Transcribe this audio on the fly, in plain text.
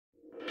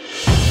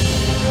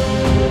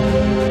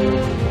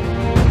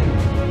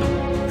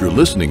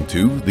listening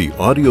to the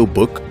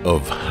audiobook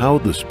of How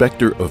the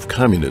Specter of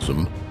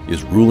Communism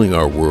is Ruling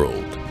Our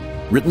World,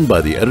 written by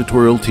the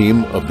editorial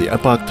team of the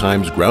Epoch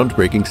Times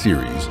groundbreaking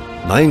series,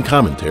 9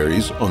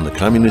 Commentaries on the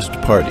Communist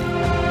Party.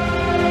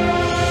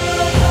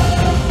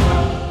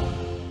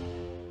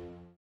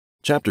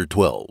 Chapter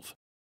 12,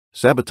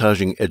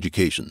 Sabotaging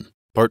Education,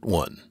 Part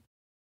 1.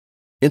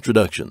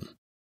 Introduction.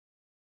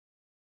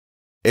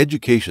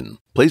 Education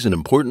plays an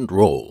important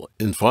role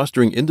in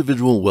fostering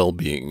individual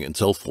well-being and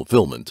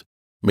self-fulfillment,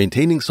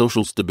 maintaining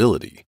social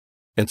stability,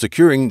 and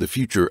securing the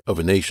future of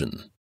a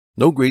nation.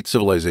 No great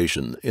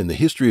civilization in the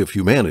history of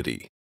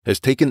humanity has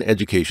taken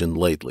education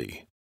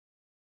lightly.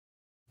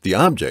 The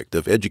object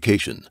of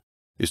education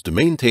is to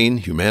maintain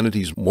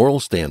humanity's moral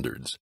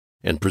standards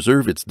and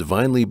preserve its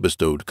divinely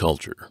bestowed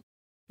culture.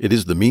 It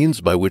is the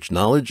means by which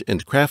knowledge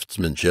and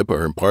craftsmanship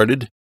are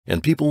imparted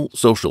and people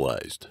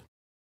socialized.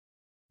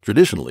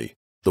 Traditionally,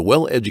 the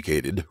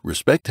well-educated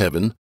respect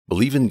heaven,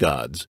 believe in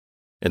gods,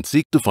 and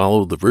seek to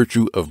follow the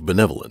virtue of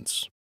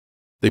benevolence.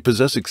 They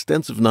possess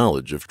extensive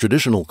knowledge of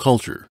traditional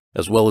culture,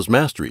 as well as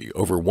mastery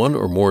over one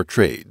or more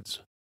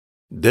trades.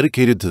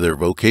 Dedicated to their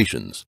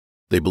vocations,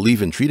 they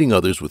believe in treating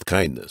others with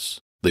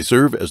kindness. They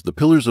serve as the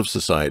pillars of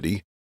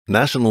society,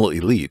 national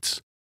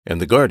elites,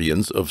 and the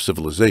guardians of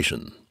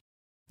civilization.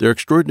 Their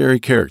extraordinary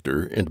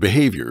character and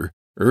behavior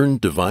earn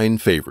divine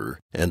favor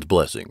and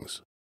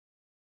blessings.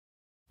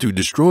 To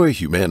destroy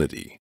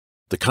humanity,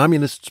 the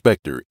communist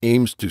specter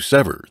aims to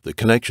sever the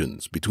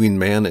connections between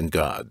man and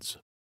gods.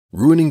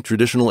 Ruining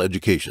traditional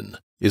education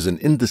is an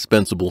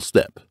indispensable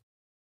step.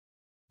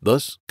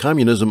 Thus,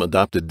 communism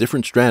adopted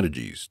different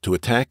strategies to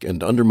attack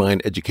and undermine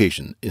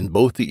education in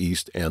both the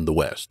East and the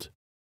West.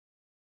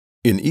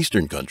 In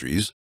Eastern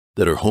countries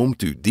that are home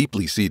to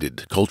deeply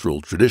seated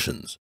cultural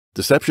traditions,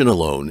 deception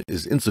alone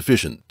is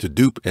insufficient to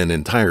dupe an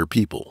entire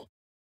people.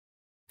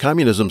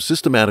 Communism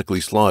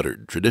systematically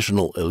slaughtered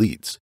traditional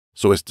elites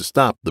so as to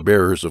stop the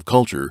bearers of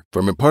culture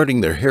from imparting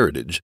their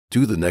heritage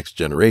to the next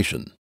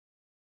generation.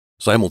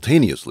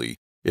 Simultaneously,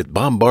 it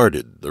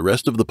bombarded the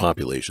rest of the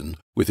population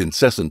with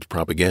incessant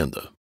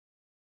propaganda.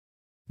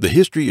 The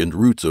history and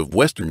roots of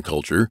Western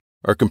culture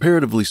are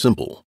comparatively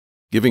simple,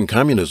 giving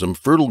communism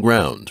fertile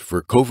ground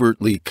for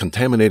covertly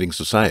contaminating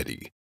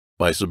society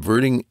by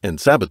subverting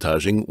and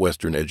sabotaging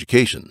Western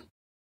education.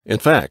 In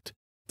fact,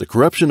 the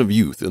corruption of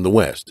youth in the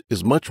West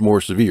is much more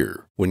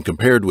severe when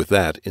compared with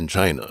that in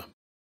China.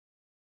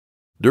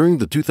 During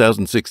the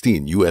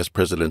 2016 U.S.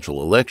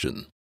 presidential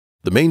election,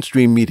 the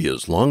mainstream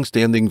media's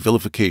long-standing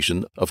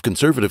vilification of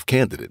conservative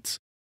candidates,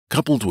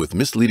 coupled with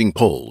misleading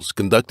polls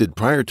conducted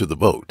prior to the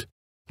vote,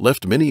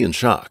 left many in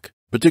shock,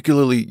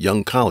 particularly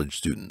young college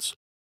students,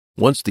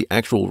 once the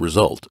actual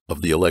result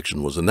of the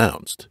election was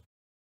announced.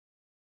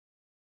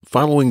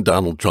 Following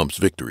Donald Trump's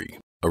victory,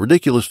 a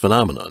ridiculous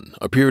phenomenon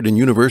appeared in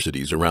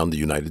universities around the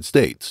United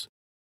States.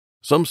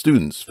 Some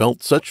students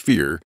felt such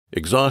fear,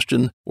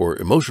 exhaustion, or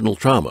emotional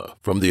trauma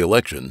from the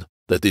election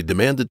that they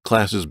demanded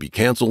classes be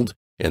canceled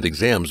and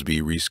exams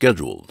be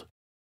rescheduled.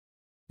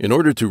 In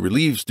order to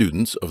relieve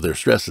students of their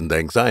stress and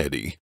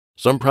anxiety,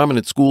 some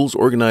prominent schools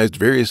organized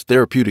various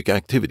therapeutic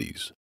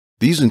activities.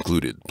 These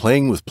included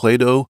playing with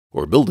Play-Doh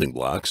or building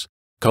blocks,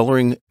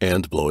 coloring,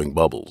 and blowing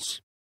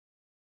bubbles.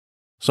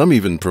 Some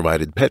even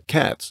provided pet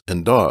cats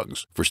and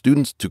dogs for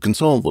students to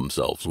console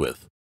themselves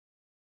with.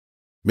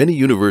 Many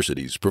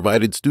universities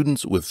provided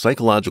students with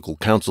psychological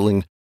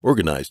counseling,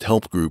 organized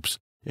help groups,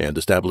 and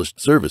established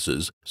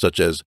services such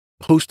as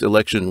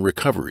post-election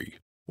recovery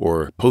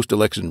or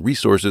post-election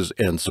resources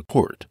and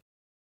support.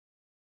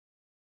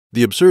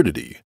 The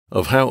absurdity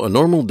of how a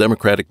normal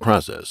democratic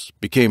process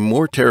became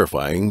more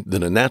terrifying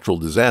than a natural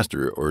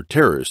disaster or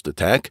terrorist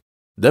attack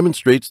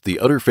demonstrates the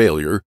utter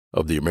failure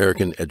of the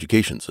American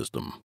education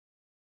system.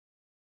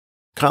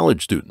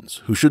 College students,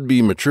 who should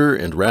be mature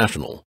and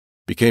rational,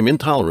 became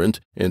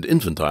intolerant and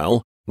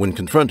infantile when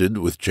confronted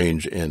with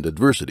change and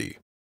adversity.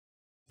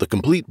 The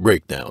complete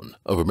breakdown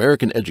of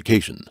American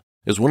education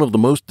is one of the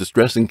most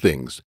distressing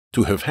things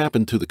to have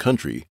happened to the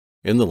country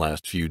in the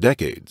last few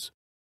decades.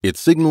 It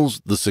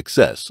signals the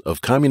success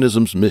of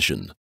communism's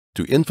mission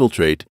to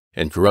infiltrate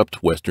and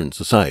corrupt Western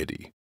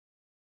society.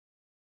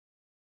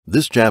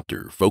 This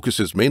chapter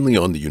focuses mainly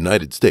on the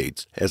United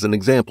States as an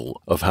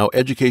example of how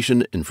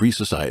education in free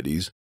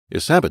societies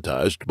is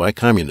sabotaged by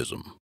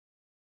communism.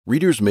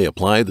 Readers may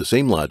apply the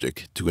same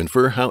logic to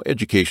infer how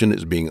education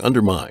is being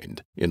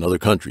undermined in other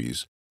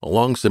countries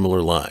along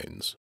similar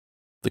lines.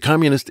 The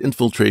communist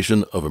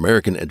infiltration of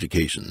American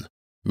education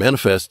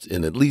manifests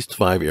in at least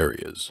 5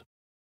 areas.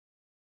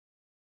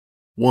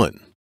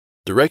 1.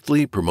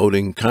 Directly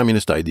promoting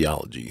communist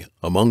ideology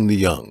among the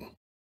young.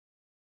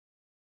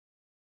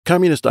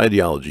 Communist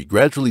ideology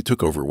gradually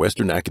took over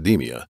Western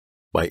academia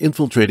by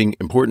infiltrating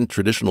important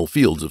traditional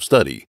fields of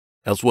study,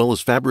 as well as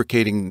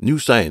fabricating new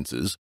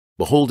sciences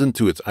beholden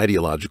to its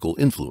ideological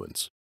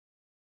influence.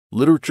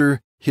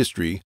 Literature,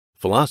 history,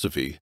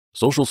 philosophy,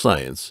 social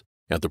science,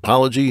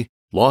 anthropology,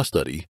 law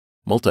study,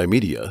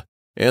 multimedia,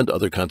 and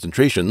other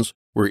concentrations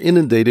were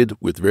inundated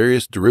with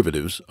various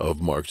derivatives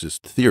of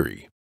Marxist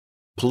theory.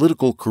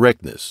 political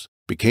correctness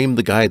became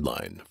the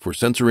guideline for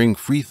censoring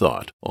free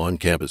thought on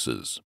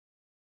campuses.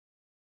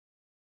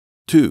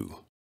 2.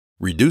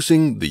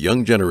 Reducing the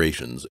young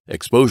generation's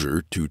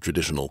exposure to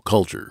traditional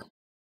culture.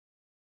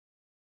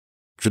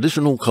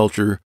 Traditional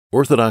culture,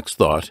 orthodox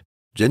thought,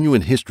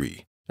 genuine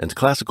history, and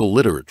classical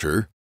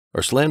literature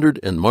are slandered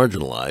and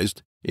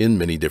marginalized in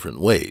many different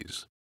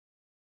ways.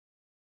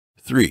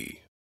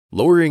 3.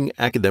 Lowering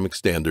academic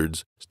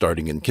standards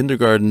starting in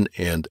kindergarten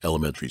and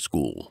elementary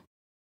school.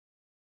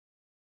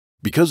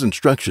 Because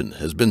instruction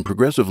has been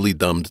progressively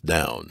dumbed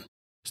down,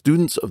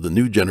 students of the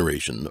new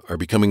generation are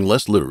becoming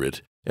less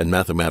literate and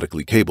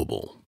mathematically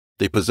capable.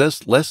 They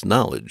possess less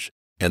knowledge,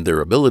 and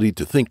their ability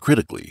to think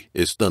critically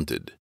is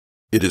stunted.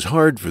 It is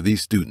hard for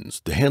these students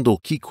to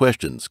handle key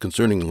questions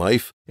concerning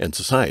life and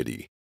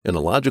society in a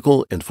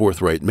logical and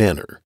forthright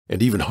manner,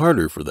 and even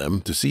harder for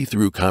them to see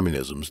through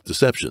communism's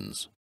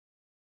deceptions.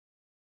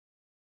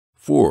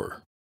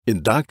 4.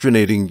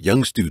 Indoctrinating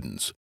young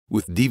students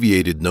with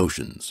deviated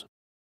notions.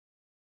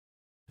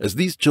 As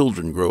these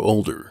children grow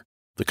older,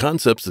 the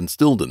concepts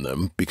instilled in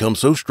them become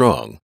so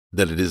strong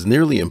that it is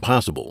nearly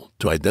impossible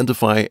to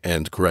identify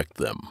and correct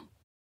them.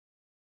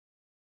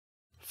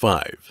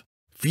 5.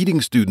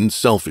 Feeding students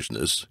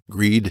selfishness,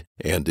 greed,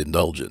 and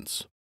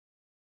indulgence.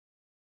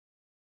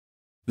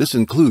 This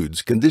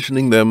includes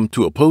conditioning them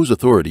to oppose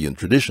authority and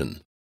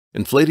tradition,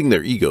 inflating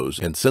their egos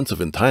and sense of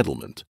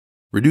entitlement,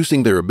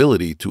 reducing their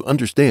ability to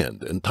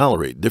understand and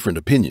tolerate different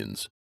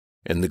opinions,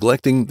 and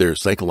neglecting their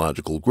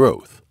psychological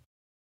growth.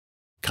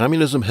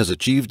 Communism has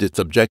achieved its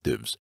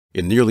objectives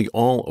in nearly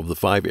all of the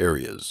 5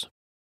 areas.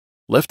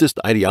 Leftist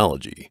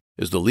ideology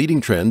is the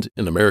leading trend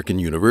in American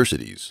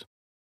universities.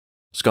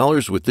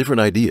 Scholars with different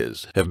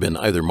ideas have been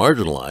either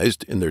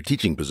marginalized in their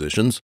teaching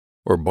positions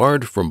or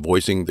barred from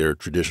voicing their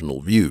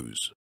traditional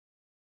views.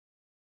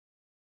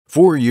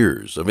 4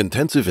 years of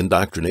intensive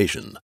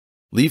indoctrination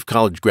leave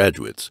college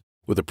graduates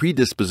with a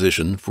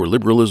predisposition for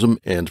liberalism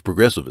and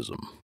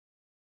progressivism.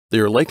 They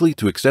are likely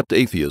to accept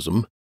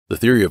atheism, the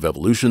theory of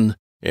evolution,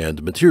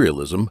 and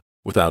materialism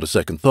without a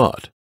second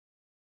thought.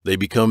 They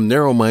become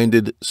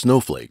narrow-minded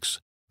snowflakes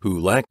who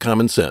lack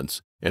common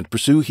sense and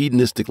pursue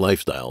hedonistic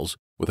lifestyles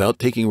without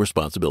taking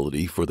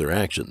responsibility for their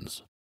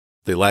actions.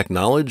 They lack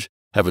knowledge,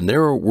 have a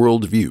narrow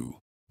world view,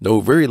 know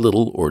very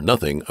little or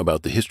nothing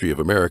about the history of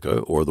America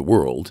or the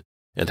world,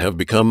 and have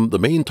become the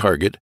main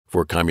target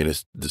for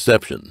communist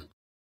deception.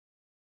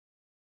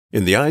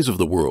 In the eyes of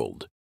the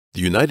world,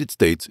 the United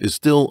States is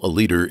still a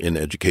leader in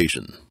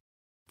education.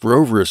 For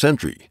over a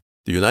century,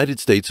 the United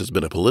States has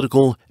been a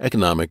political,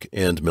 economic,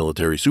 and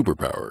military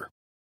superpower.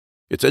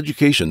 Its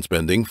education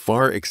spending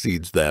far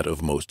exceeds that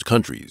of most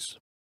countries.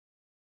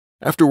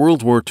 After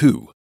World War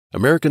II,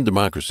 American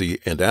democracy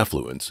and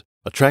affluence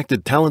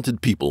attracted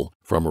talented people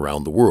from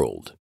around the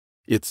world.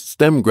 Its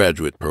STEM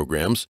graduate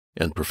programs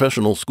and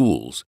professional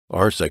schools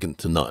are second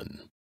to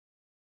none.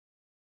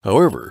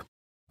 However,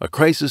 a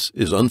crisis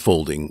is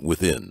unfolding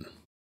within.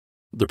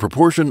 The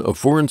proportion of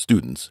foreign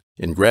students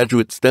in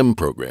graduate STEM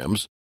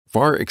programs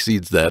far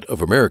exceeds that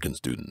of American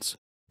students,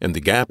 and the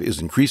gap is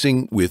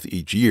increasing with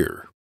each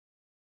year.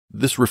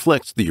 This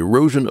reflects the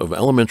erosion of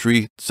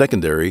elementary,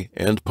 secondary,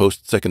 and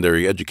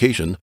post-secondary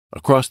education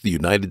across the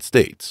United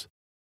States.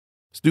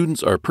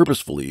 Students are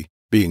purposefully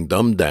being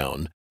dumbed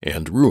down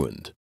and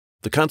ruined.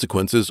 The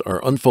consequences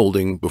are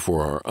unfolding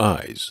before our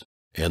eyes,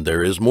 and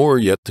there is more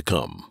yet to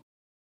come.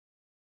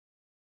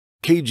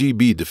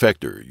 KGB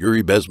defector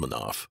Yuri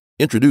Bezmenov,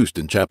 introduced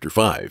in Chapter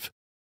 5,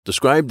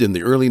 described in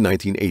the early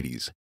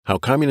 1980s how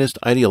communist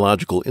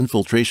ideological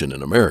infiltration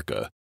in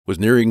America was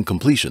nearing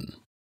completion.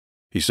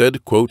 He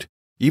said, quote,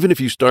 "Even if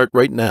you start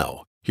right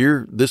now,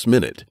 here, this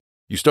minute,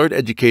 you start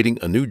educating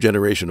a new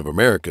generation of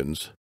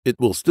Americans, it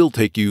will still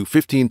take you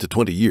 15 to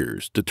 20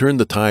 years to turn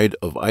the tide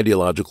of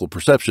ideological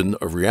perception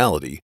of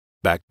reality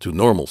back to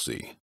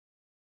normalcy."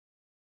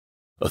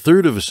 A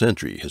third of a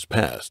century has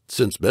passed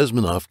since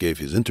Bezmenov gave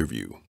his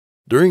interview.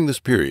 During this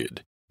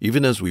period,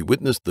 even as we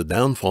witnessed the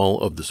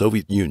downfall of the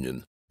Soviet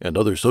Union and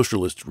other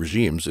socialist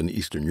regimes in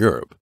Eastern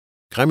Europe,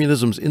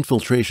 communism's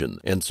infiltration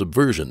and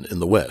subversion in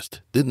the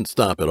West didn't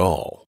stop at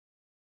all.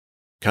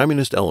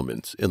 Communist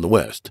elements in the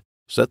West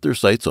set their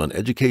sights on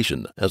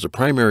education as a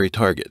primary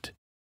target.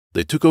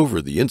 They took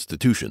over the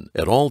institution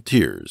at all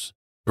tiers,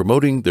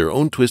 promoting their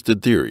own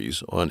twisted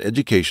theories on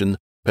education,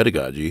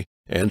 pedagogy,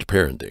 and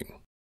parenting.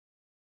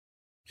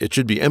 It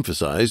should be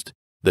emphasized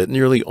that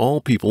nearly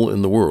all people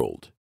in the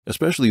world,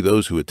 especially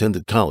those who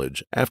attended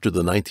college after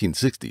the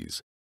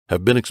 1960s,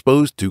 have been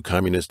exposed to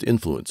communist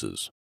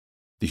influences.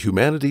 The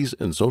humanities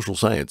and social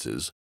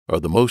sciences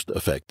are the most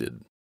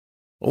affected.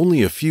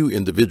 Only a few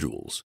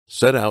individuals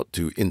set out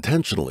to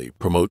intentionally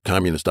promote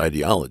communist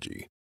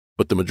ideology,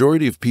 but the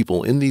majority of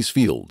people in these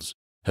fields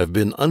have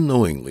been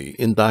unknowingly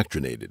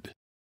indoctrinated.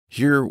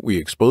 Here we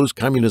expose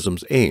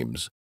communism's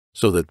aims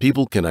so that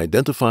people can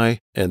identify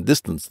and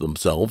distance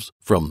themselves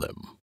from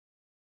them.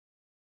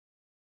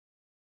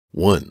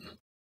 1.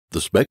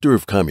 The specter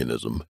of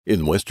communism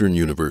in Western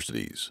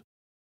universities.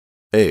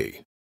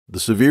 A. The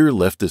severe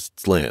leftist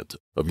slant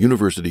of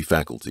university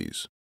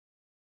faculties.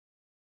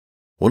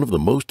 One of the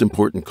most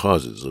important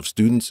causes of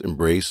students'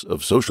 embrace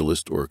of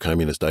socialist or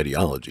communist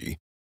ideology,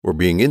 or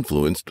being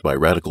influenced by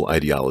radical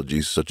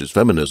ideologies such as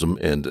feminism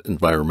and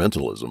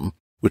environmentalism,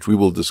 which we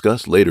will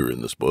discuss later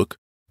in this book,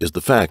 is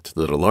the fact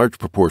that a large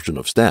proportion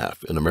of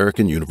staff in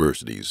American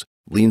universities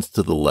leans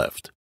to the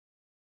left.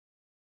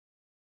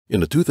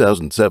 In a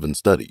 2007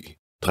 study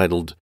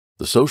titled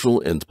The Social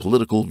and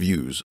Political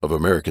Views of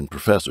American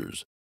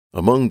Professors,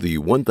 among the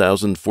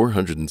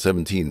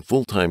 1,417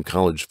 full-time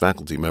college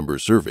faculty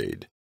members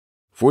surveyed,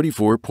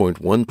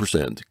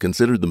 44.1%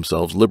 considered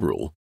themselves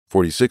liberal,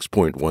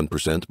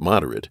 46.1%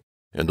 moderate,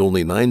 and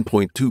only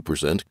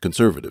 9.2%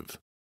 conservative.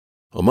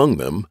 Among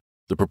them,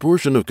 the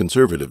proportion of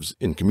conservatives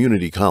in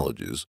community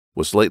colleges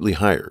was slightly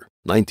higher,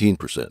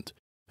 19%,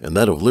 and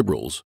that of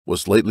liberals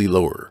was slightly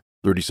lower,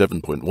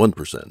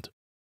 37.1%.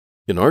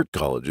 In art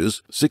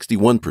colleges,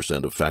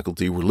 61% of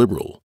faculty were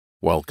liberal,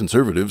 while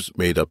conservatives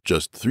made up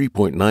just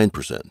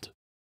 3.9%.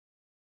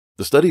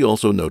 The study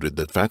also noted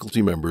that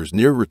faculty members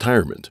near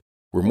retirement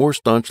were more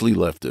staunchly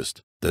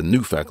leftist than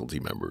new faculty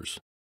members.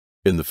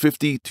 In the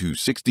 50 to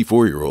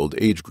 64-year-old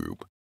age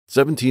group,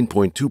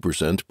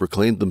 17.2%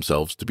 proclaimed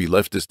themselves to be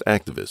leftist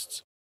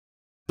activists.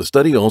 The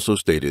study also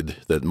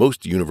stated that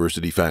most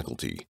university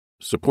faculty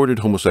supported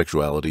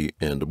homosexuality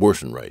and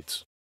abortion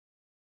rights.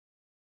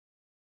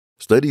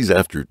 Studies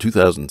after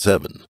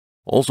 2007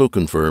 also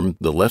confirmed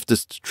the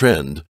leftist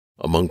trend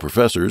among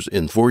professors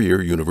in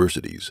four-year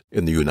universities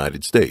in the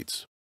United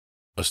States.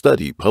 A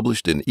study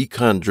published in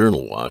Econ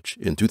Journal Watch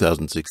in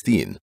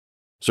 2016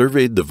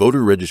 surveyed the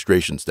voter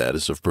registration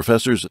status of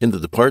professors in the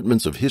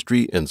departments of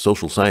history and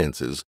social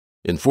sciences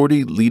in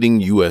 40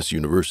 leading U.S.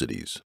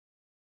 universities.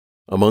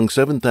 Among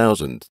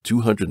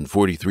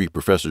 7,243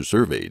 professors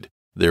surveyed,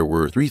 there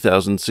were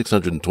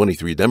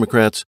 3,623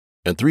 Democrats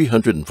and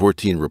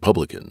 314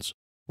 Republicans,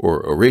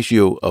 or a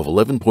ratio of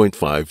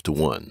 11.5 to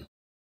 1.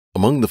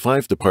 Among the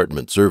 5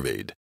 departments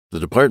surveyed, the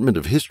Department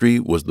of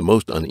History was the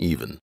most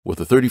uneven, with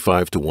a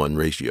 35 to 1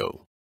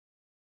 ratio.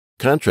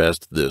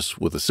 Contrast this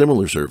with a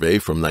similar survey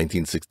from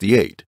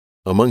 1968.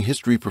 Among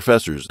history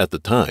professors at the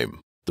time,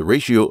 the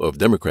ratio of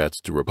Democrats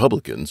to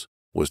Republicans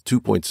was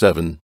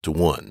 2.7 to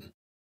 1.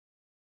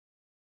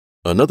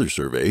 Another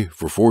survey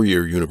for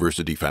four-year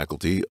university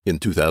faculty in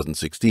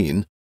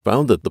 2016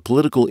 found that the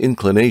political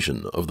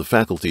inclination of the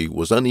faculty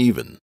was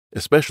uneven,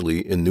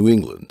 especially in New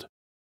England.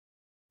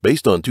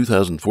 Based on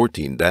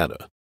 2014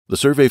 data, the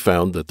survey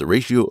found that the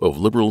ratio of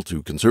liberal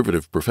to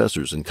conservative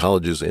professors in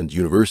colleges and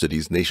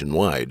universities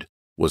nationwide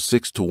was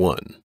 6 to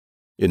 1.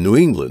 In New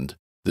England,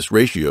 this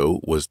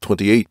ratio was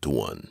 28 to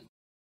 1.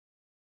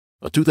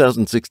 A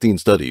 2016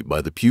 study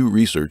by the Pew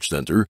Research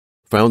Center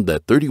found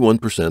that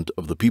 31%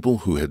 of the people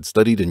who had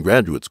studied in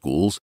graduate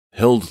schools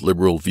held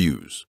liberal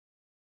views.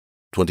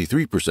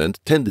 23%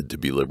 tended to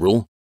be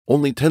liberal,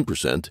 only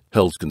 10%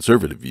 held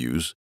conservative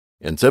views,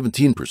 and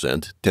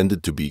 17%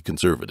 tended to be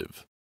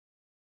conservative.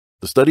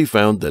 The study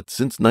found that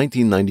since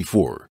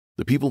 1994,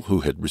 the people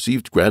who had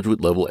received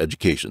graduate-level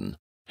education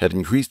had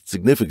increased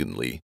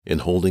significantly in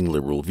holding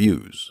liberal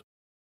views.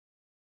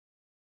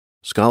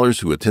 Scholars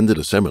who attended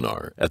a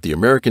seminar at the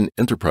American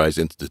Enterprise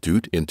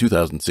Institute in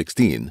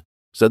 2016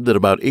 said that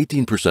about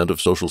 18% of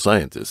social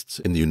scientists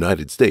in the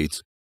United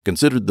States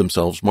considered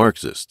themselves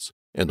Marxists,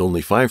 and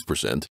only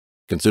 5%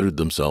 considered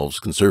themselves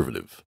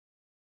conservative.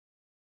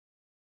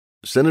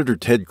 Senator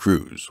Ted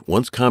Cruz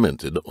once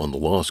commented on the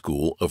law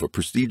school of a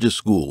prestigious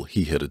school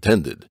he had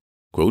attended,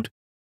 quote,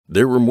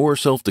 "There were more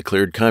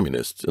self-declared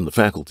communists in the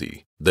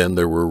faculty than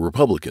there were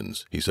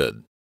Republicans," he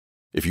said.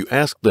 "If you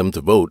asked them to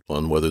vote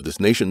on whether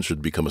this nation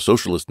should become a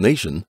socialist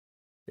nation,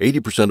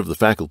 80% of the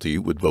faculty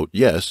would vote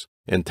yes,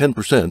 and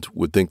 10%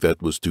 would think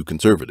that was too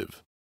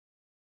conservative."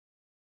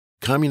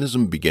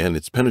 Communism began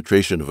its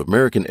penetration of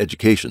American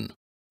education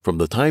from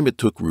the time it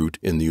took root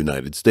in the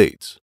United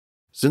States.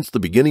 Since the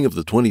beginning of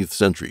the 20th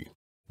century,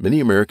 many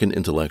American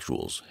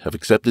intellectuals have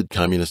accepted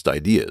communist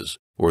ideas,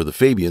 or the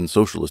Fabian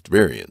socialist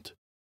variant.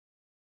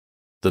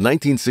 The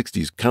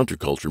 1960s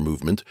counterculture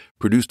movement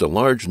produced a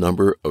large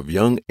number of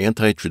young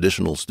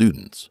anti-traditional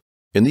students.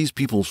 In these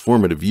people's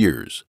formative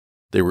years,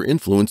 they were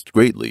influenced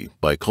greatly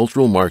by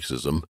cultural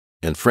Marxism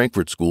and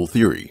Frankfurt School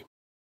theory.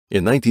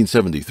 In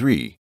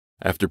 1973,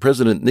 after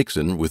President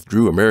Nixon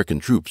withdrew American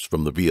troops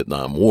from the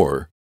Vietnam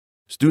War,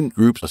 student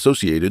groups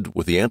associated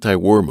with the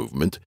anti-war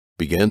movement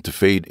began to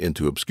fade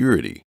into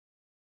obscurity,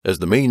 as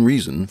the main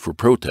reason for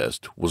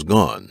protest was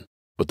gone.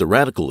 But the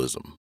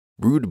radicalism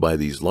brewed by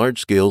these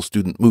large-scale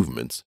student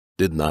movements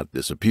did not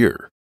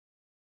disappear.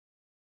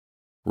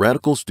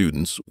 Radical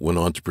students went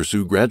on to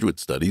pursue graduate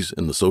studies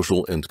in the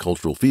social and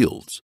cultural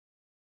fields,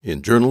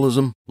 in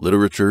journalism,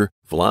 literature,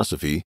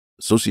 philosophy,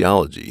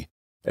 sociology,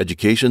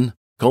 education,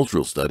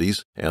 cultural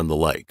studies, and the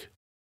like.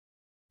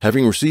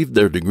 Having received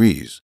their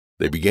degrees,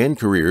 they began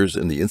careers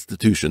in the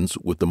institutions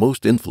with the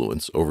most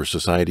influence over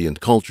society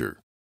and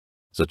culture,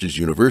 such as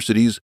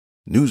universities,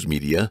 news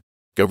media,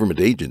 government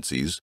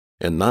agencies,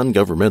 and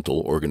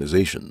non-governmental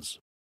organizations.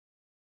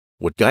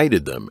 What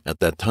guided them at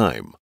that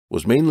time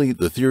was mainly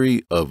the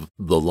theory of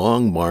the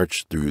long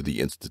march through the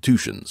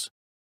institutions,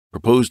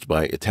 proposed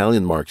by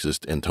Italian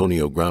Marxist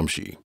Antonio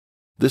Gramsci.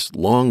 This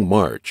long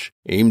march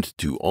aimed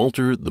to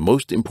alter the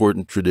most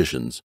important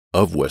traditions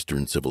of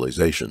Western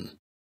civilization.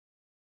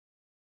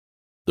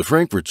 The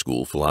Frankfurt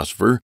School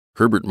philosopher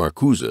Herbert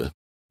Marcuse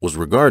was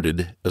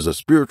regarded as a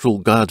spiritual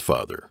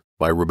godfather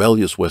by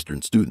rebellious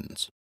Western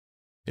students.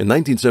 In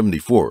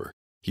 1974,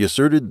 he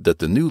asserted that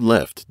the New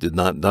Left did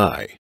not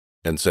die,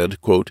 and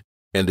said, quote,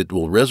 "and it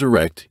will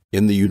resurrect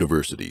in the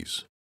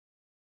universities."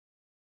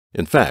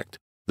 In fact,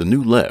 the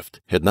New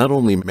Left had not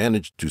only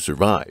managed to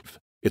survive,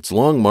 its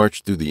long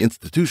march through the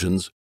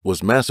institutions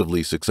was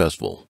massively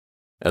successful.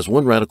 As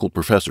one radical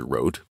professor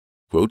wrote,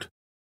 quote,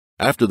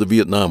 "After the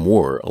Vietnam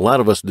War, a lot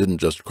of us didn't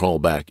just crawl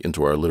back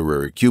into our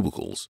literary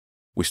cubicles.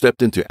 We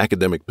stepped into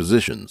academic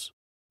positions.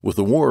 With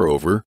the war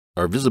over,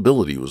 our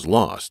visibility was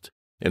lost,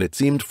 and it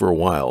seemed for a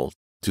while,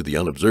 to the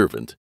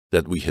unobservant,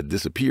 that we had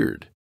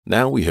disappeared.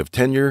 Now we have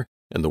tenure,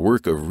 and the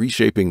work of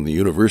reshaping the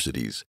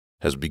universities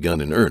has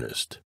begun in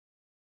earnest."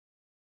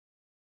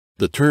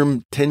 The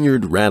term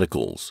tenured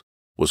radicals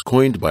was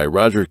coined by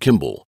Roger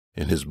Kimball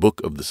in his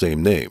book of the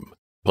same name,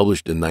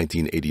 published in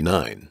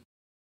 1989.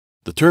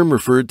 The term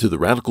referred to the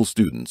radical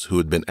students who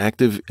had been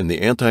active in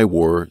the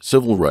anti-war,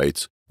 civil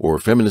rights, or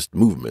feminist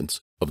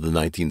movements of the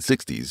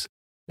 1960s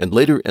and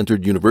later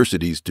entered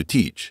universities to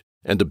teach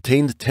and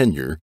obtained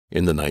tenure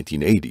in the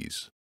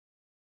 1980s.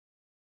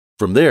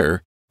 From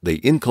there, they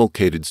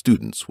inculcated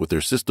students with their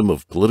system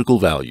of political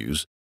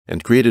values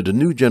and created a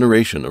new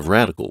generation of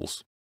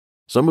radicals.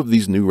 Some of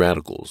these new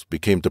radicals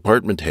became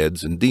department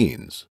heads and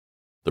deans.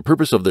 The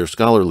purpose of their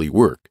scholarly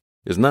work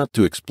is not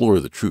to explore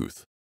the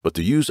truth, but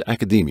to use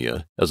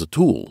academia as a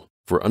tool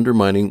for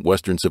undermining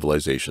Western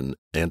civilization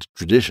and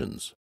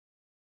traditions.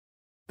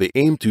 They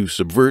aim to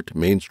subvert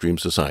mainstream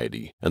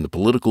society and the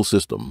political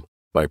system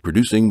by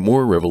producing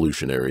more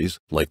revolutionaries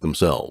like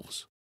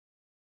themselves.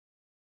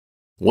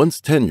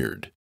 Once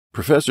tenured,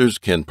 professors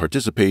can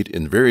participate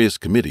in various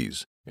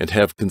committees and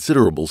have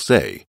considerable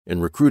say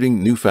in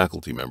recruiting new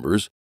faculty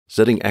members,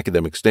 setting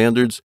academic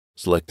standards,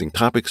 selecting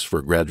topics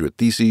for graduate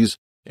theses,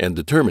 and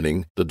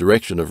determining the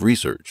direction of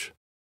research.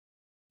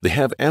 They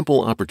have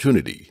ample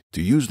opportunity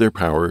to use their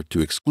power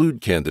to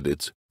exclude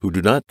candidates who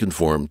do not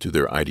conform to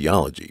their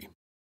ideology.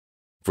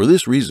 For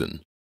this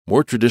reason,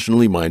 more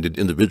traditionally minded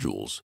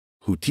individuals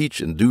who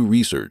teach and do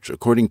research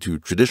according to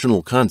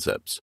traditional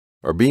concepts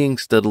are being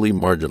steadily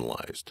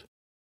marginalized.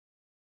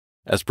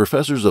 As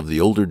professors of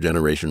the older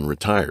generation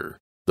retire,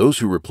 those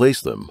who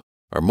replace them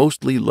are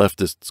mostly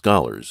leftist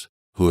scholars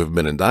who have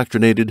been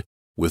indoctrinated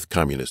with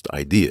communist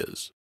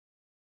ideas.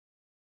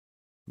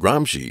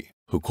 Gramsci,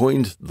 who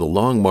coined the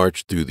long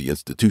march through the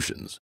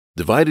institutions,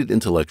 divided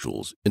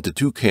intellectuals into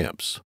two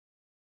camps: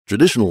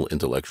 traditional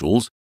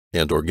intellectuals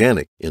and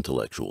organic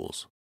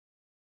intellectuals.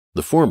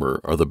 The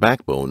former are the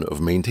backbone of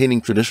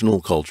maintaining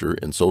traditional culture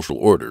and social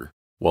order,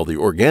 while the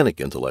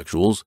organic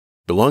intellectuals,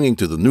 belonging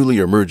to the newly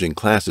emerging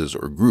classes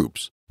or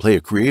groups, play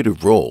a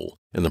creative role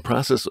in the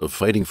process of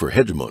fighting for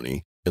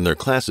hegemony in their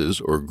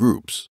classes or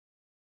groups.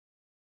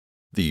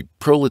 The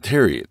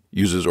proletariat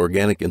uses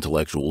organic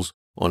intellectuals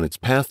on its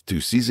path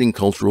to seizing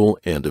cultural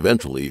and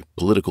eventually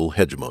political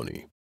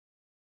hegemony.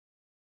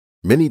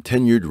 Many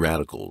tenured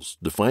radicals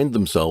define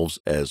themselves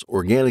as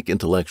organic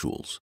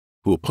intellectuals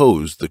who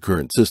oppose the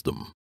current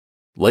system.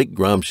 Like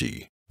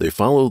Gramsci, they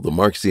follow the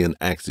Marxian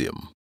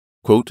axiom,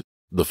 quote,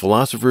 "The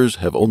philosophers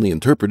have only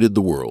interpreted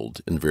the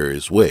world in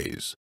various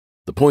ways.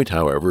 The point,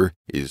 however,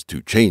 is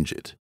to change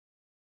it."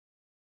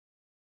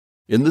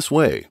 In this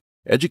way,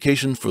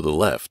 education for the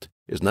left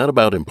is not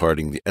about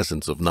imparting the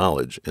essence of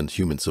knowledge and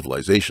human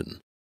civilization,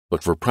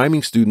 but for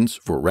priming students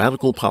for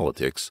radical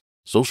politics,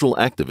 social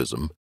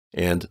activism,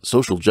 and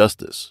social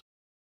justice.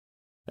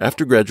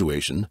 After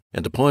graduation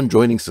and upon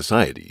joining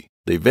society,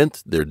 they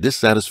vent their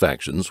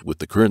dissatisfactions with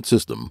the current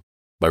system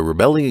by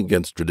rebelling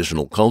against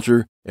traditional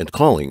culture and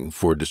calling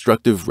for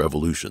destructive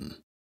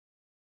revolution.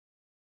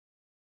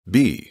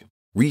 B.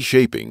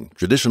 Reshaping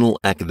traditional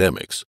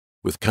academics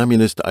with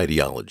communist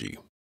ideology.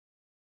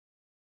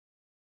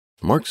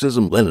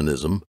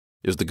 Marxism-Leninism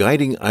is the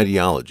guiding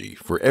ideology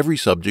for every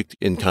subject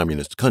in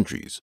communist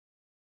countries,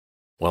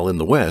 while in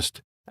the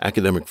West,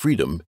 academic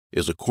freedom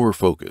is a core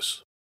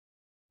focus.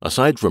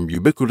 Aside from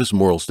ubiquitous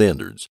moral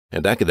standards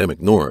and academic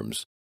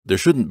norms, there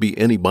shouldn't be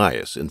any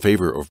bias in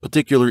favor of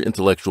particular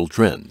intellectual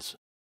trends.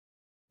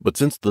 But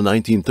since the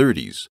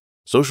 1930s,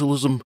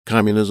 socialism,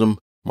 communism,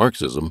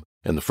 Marxism,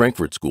 and the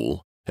Frankfurt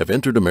School have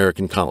entered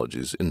American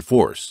colleges in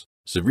force,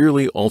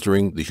 severely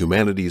altering the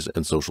humanities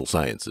and social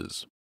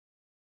sciences.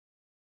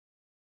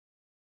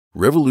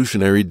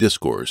 Revolutionary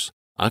discourse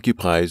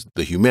occupies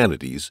the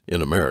humanities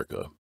in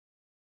America.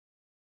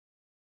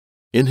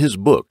 In his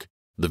book,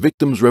 The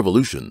Victim's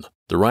Revolution,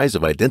 The Rise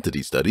of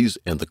Identity Studies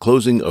and the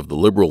Closing of the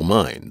Liberal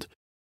Mind,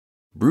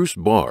 Bruce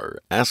Barr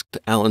asked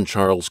Alan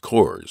Charles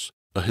Kors,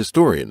 a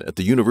historian at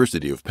the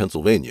University of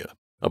Pennsylvania,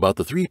 about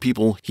the three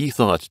people he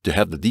thought to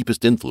have the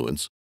deepest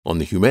influence on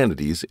the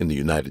humanities in the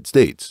United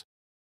States.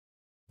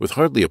 With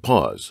hardly a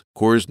pause,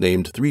 Kors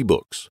named three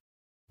books: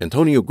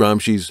 Antonio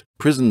Gramsci's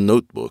Prison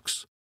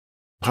Notebooks,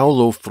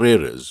 Paulo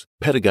Freire's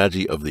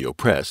Pedagogy of the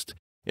Oppressed,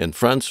 and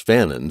Frantz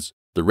Fanon's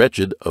The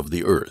Wretched of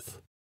the Earth.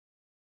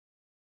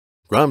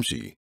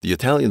 Gramsci, the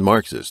Italian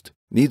Marxist,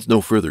 needs no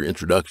further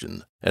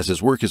introduction, as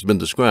his work has been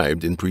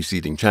described in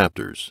preceding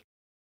chapters.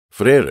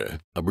 Freire,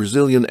 a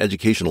Brazilian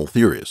educational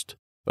theorist,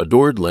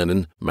 adored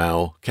Lenin,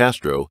 Mao,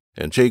 Castro,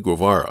 and Che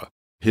Guevara.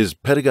 His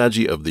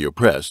Pedagogy of the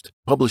Oppressed,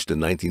 published in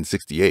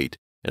 1968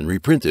 and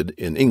reprinted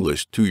in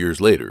English 2 years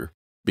later,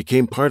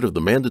 became part of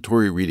the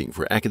mandatory reading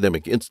for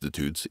academic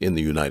institutes in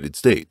the United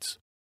States.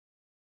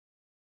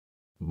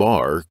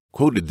 Barr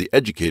quoted the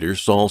educator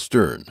Saul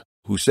Stern,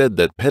 who said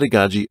that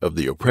Pedagogy of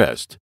the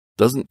Oppressed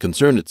doesn't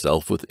concern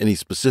itself with any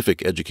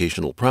specific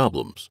educational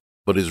problems,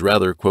 but is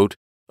rather, quote,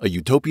 a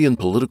utopian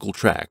political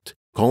tract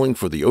calling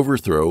for the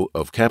overthrow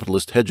of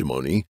capitalist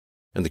hegemony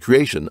and the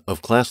creation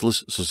of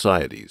classless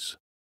societies.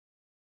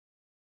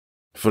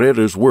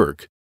 Freire's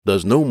work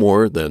does no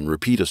more than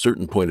repeat a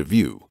certain point of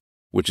view,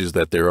 which is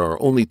that there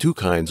are only two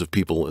kinds of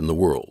people in the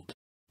world,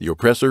 the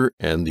oppressor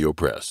and the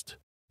oppressed.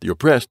 The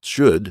oppressed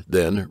should,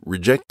 then,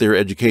 reject their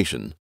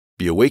education,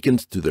 be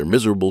awakened to their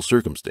miserable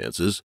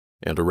circumstances,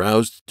 and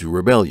aroused to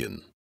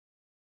rebellion.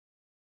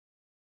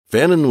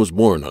 Fanon was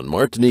born on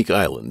Martinique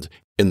Island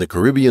in the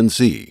Caribbean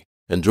Sea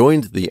and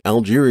joined the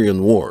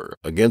Algerian War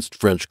against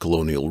French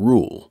colonial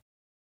rule.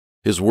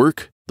 His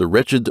work, The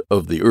Wretched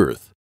of the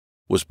Earth,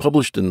 was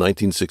published in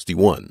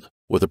 1961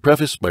 with a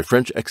preface by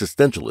French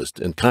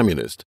existentialist and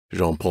communist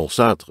Jean-Paul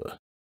Sartre.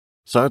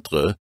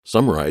 Sartre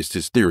summarized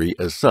his theory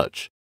as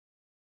such: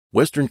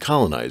 Western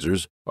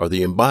colonizers are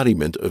the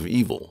embodiment of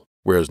evil,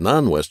 whereas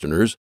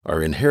non-Westerners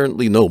are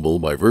inherently noble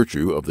by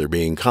virtue of their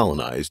being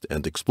colonized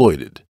and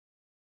exploited.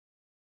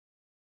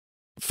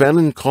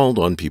 Fanon called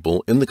on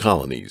people in the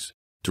colonies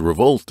to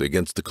revolt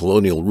against the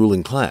colonial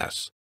ruling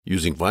class,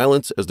 using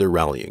violence as their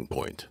rallying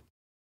point.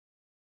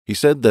 He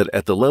said that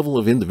at the level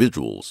of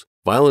individuals,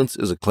 violence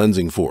is a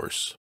cleansing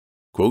force.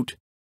 Quote,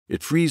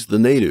 it frees the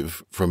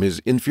native from his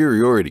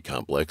inferiority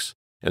complex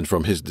and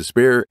from his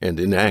despair and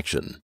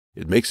inaction.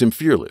 It makes him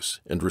fearless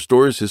and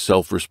restores his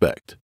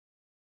self-respect.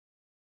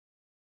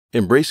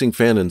 Embracing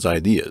Fanon's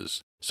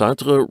ideas,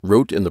 Sartre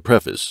wrote in the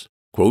preface,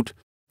 quote,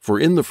 for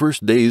in the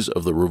first days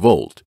of the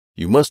revolt,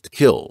 you must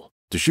kill.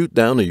 To shoot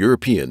down a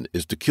European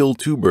is to kill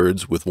two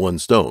birds with one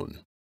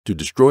stone, to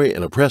destroy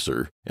an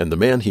oppressor and the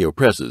man he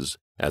oppresses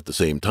at the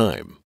same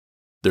time.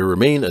 There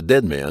remain a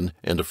dead man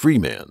and a free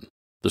man.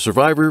 The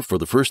survivor for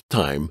the first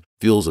time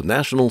feels a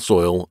national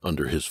soil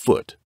under his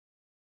foot.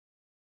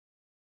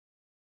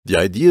 The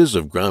ideas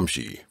of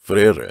Gramsci,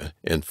 Freire,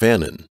 and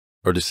Fanon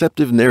are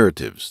deceptive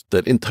narratives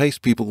that entice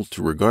people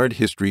to regard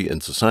history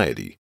and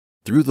society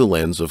through the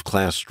lens of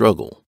class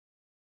struggle.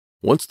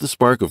 Once the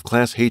spark of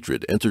class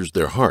hatred enters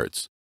their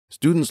hearts,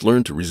 students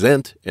learn to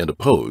resent and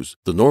oppose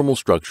the normal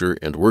structure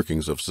and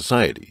workings of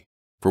society,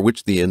 for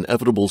which the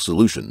inevitable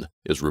solution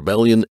is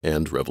rebellion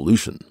and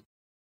revolution.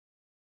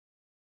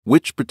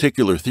 Which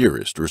particular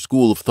theorist or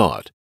school of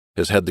thought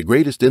has had the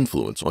greatest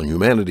influence on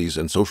humanities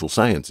and social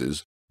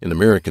sciences in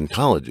American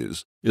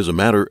colleges is a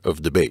matter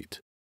of debate.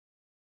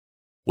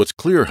 What's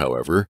clear,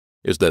 however,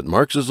 is that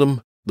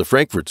Marxism, the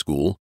Frankfurt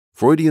School,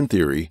 Freudian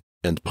theory,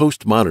 and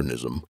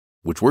postmodernism,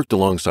 which worked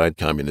alongside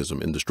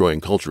communism in destroying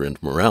culture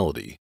and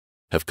morality,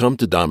 have come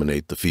to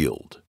dominate the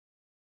field.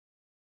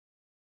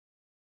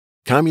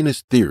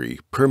 Communist theory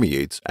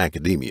permeates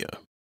academia.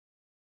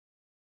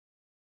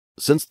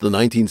 Since the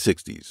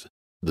 1960s,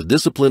 the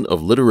discipline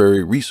of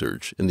literary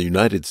research in the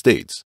United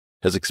States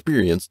has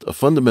experienced a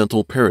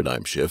fundamental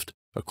paradigm shift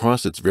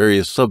across its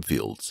various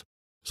subfields,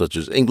 such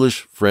as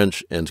English,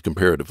 French, and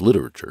comparative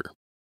literature.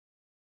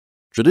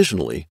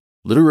 Traditionally,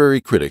 literary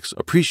critics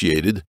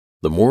appreciated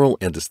the moral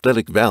and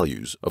aesthetic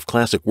values of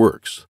classic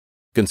works,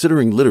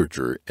 considering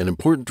literature an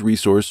important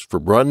resource for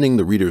broadening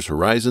the reader's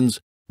horizons,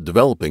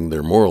 developing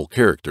their moral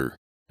character,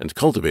 and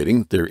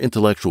cultivating their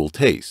intellectual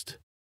taste.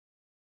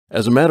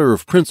 As a matter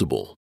of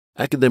principle,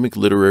 academic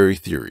literary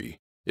theory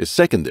is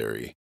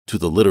secondary to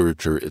the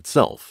literature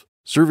itself,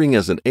 serving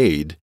as an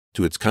aid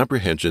to its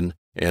comprehension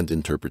and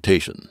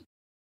interpretation.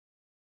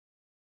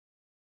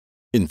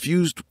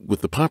 Infused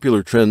with the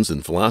popular trends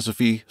in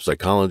philosophy,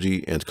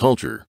 psychology, and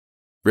culture,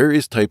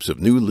 various types of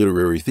new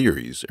literary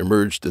theories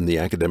emerged in the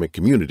academic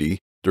community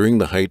during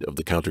the height of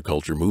the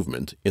counterculture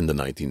movement in the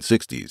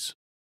 1960s.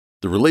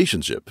 The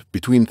relationship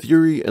between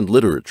theory and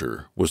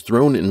literature was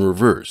thrown in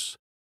reverse,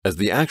 as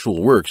the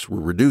actual works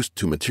were reduced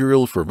to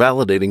material for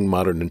validating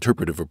modern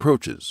interpretive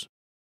approaches.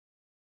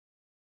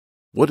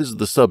 What is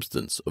the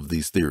substance of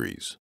these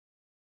theories?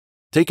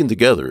 Taken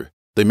together,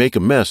 they make a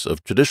mess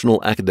of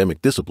traditional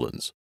academic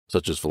disciplines,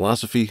 such as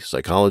philosophy,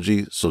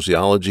 psychology,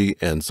 sociology,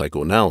 and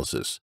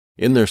psychoanalysis,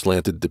 in their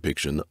slanted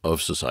depiction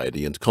of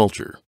society and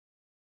culture.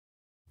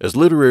 As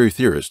literary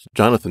theorist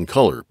Jonathan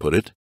Culler put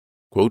it,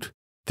 quote,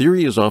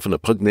 theory is often a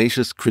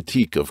pugnacious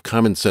critique of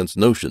common-sense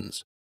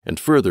notions, and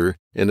further,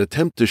 an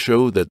attempt to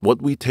show that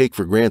what we take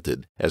for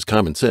granted as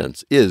common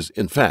sense is,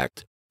 in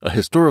fact, a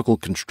historical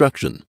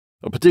construction,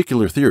 a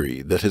particular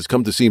theory that has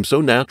come to seem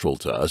so natural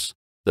to us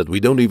that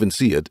we don't even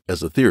see it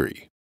as a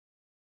theory.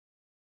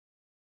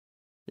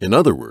 In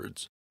other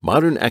words,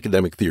 modern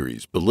academic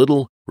theories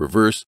belittle,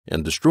 reverse,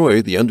 and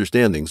destroy the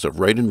understandings of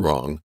right and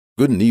wrong,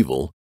 good and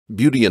evil,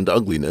 beauty and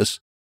ugliness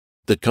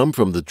that come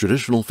from the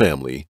traditional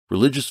family,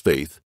 religious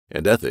faith,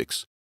 and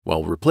ethics,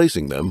 while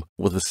replacing them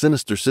with a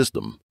sinister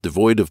system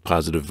devoid of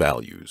positive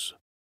values.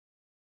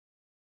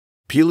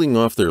 Peeling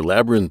off their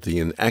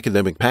labyrinthine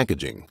academic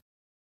packaging,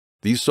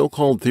 these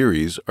so-called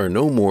theories are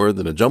no more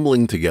than a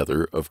jumbling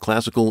together of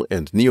classical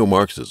and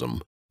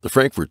neo-Marxism, the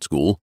Frankfurt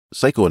School,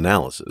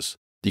 psychoanalysis,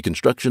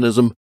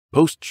 deconstructionism,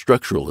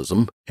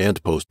 post-structuralism,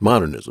 and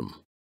postmodernism.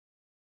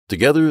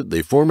 Together,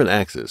 they form an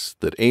axis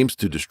that aims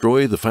to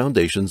destroy the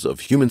foundations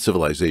of human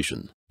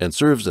civilization and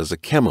serves as a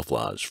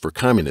camouflage for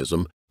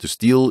communism to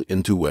steal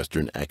into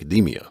Western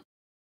academia.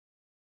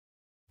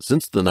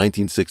 Since the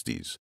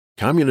 1960s,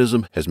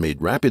 communism has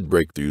made rapid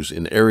breakthroughs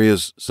in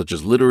areas such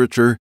as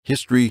literature,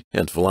 history,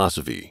 and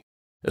philosophy,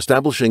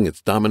 establishing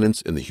its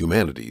dominance in the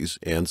humanities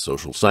and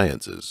social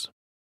sciences.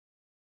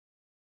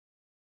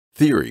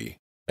 Theory,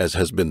 as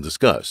has been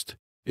discussed,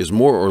 is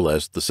more or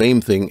less the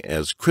same thing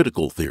as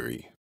critical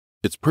theory.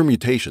 Its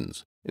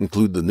permutations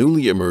include the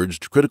newly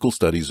emerged critical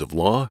studies of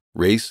law,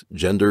 race,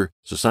 gender,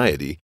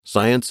 society,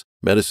 science,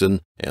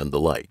 medicine, and the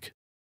like.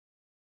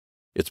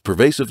 Its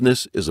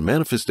pervasiveness is a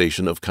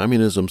manifestation of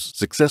communism's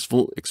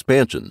successful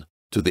expansion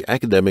to the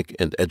academic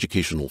and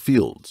educational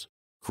fields,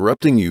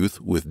 corrupting youth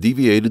with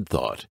deviated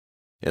thought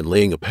and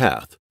laying a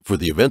path for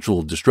the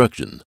eventual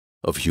destruction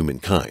of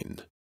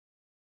humankind.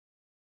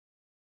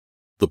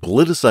 The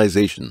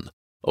politicization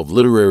of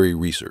literary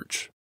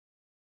research.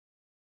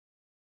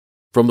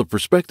 From the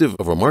perspective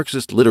of a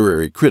Marxist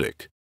literary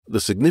critic, the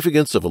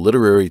significance of a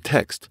literary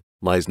text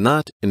lies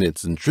not in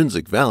its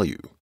intrinsic value,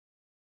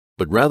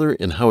 but rather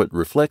in how it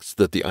reflects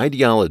that the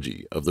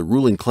ideology of the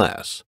ruling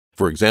class,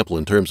 for example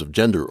in terms of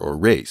gender or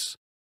race,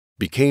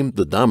 became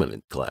the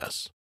dominant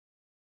class.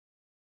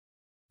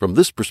 From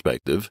this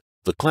perspective,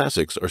 the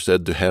classics are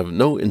said to have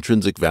no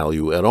intrinsic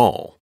value at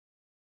all.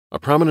 A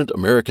prominent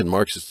American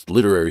Marxist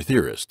literary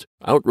theorist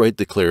outright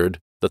declared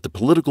that the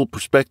political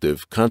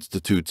perspective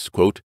constitutes,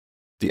 quote,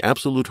 the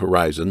absolute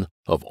horizon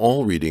of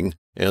all reading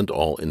and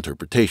all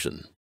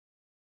interpretation.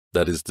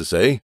 That is to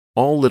say,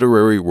 all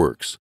literary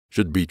works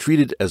should be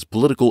treated as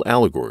political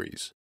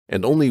allegories,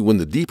 and only when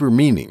the deeper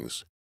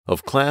meanings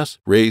of class,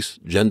 race,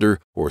 gender,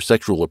 or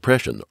sexual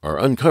oppression are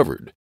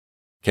uncovered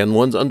can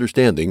one's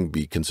understanding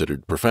be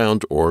considered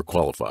profound or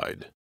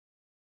qualified.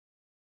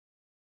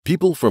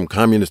 People from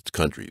communist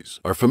countries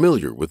are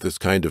familiar with this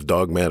kind of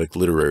dogmatic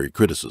literary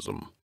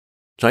criticism.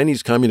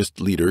 Chinese Communist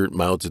leader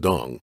Mao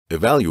Zedong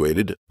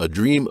evaluated A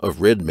Dream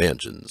of Red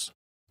Mansions,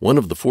 one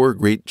of the four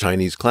great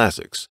Chinese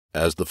classics,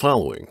 as the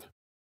following,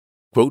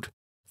 quote,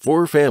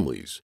 4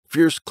 families,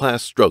 fierce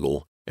class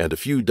struggle, and a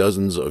few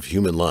dozens of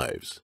human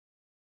lives.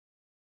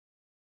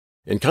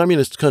 In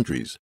communist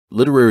countries,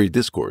 literary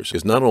discourse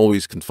is not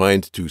always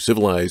confined to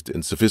civilized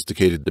and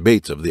sophisticated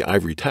debates of the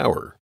ivory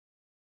tower.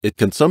 It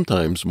can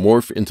sometimes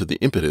morph into the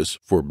impetus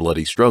for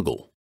bloody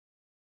struggle.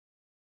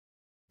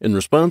 In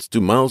response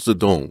to Mao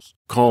Zedong's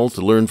call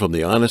to learn from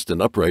the honest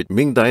and upright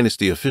Ming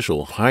Dynasty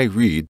official Hai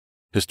Reid,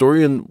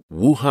 historian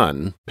Wu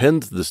Han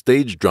penned the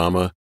stage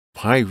drama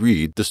Hai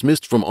Reid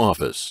Dismissed from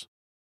Office.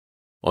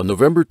 On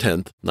November 10,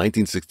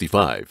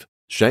 1965,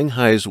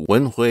 Shanghai's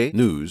Wenhui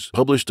News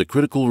published a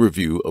critical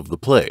review of the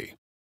play.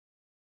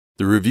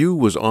 The review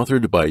was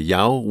authored by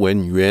Yao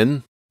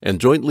Wenyuan and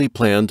jointly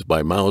planned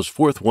by Mao's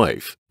fourth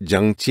wife,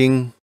 Jiang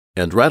Qing,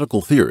 and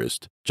radical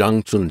theorist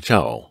Zhang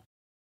Chunqiao.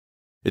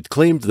 It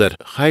claimed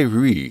that Hai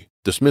Reid,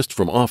 dismissed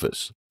from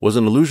office, was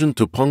an allusion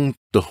to Peng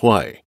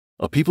Dehuai,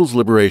 a People's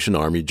Liberation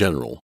Army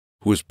general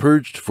who was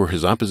purged for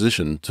his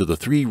opposition to the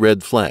 3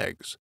 red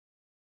flags,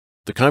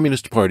 the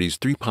Communist Party's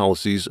 3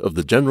 policies of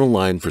the General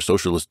Line for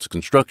Socialist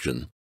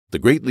Construction, the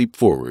Great Leap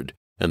Forward,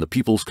 and the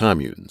People's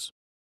Communes.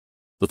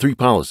 The 3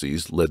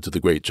 policies led to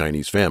the Great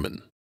Chinese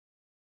Famine.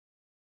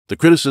 The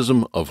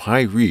criticism of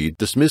Hai Reid,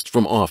 dismissed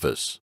from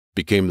office,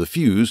 became the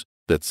fuse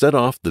that set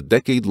off the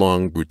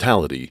decade-long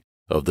brutality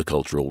of the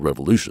Cultural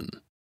Revolution.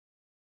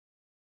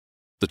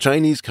 The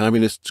Chinese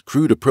Communists'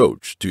 crude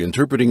approach to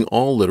interpreting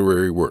all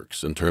literary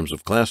works in terms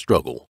of class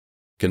struggle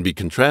can be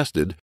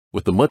contrasted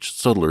with the much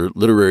subtler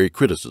literary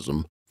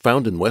criticism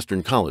found in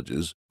Western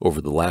colleges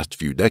over the last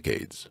few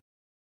decades.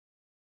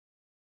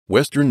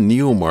 Western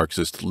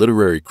neo-Marxist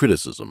literary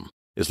criticism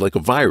is like a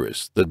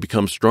virus that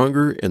becomes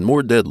stronger and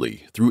more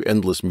deadly through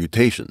endless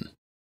mutation.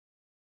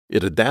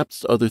 It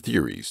adapts other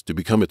theories to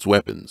become its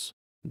weapons,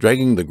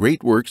 dragging the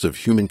great works of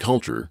human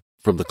culture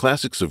from the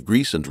classics of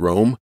Greece and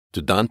Rome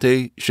to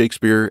Dante,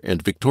 Shakespeare,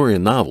 and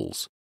Victorian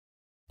novels,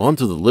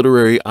 onto the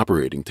literary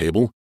operating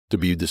table to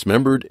be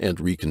dismembered and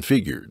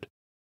reconfigured.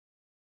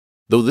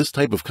 Though this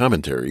type of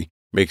commentary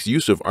makes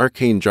use of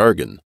arcane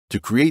jargon to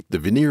create the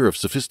veneer of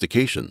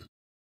sophistication,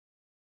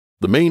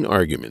 the main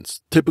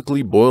arguments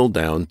typically boil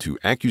down to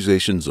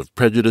accusations of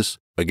prejudice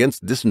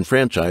against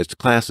disenfranchised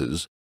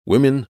classes,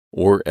 women,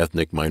 or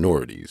ethnic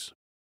minorities.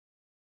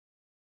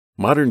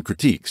 Modern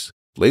critiques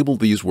label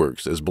these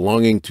works as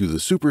belonging to the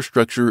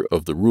superstructure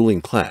of the ruling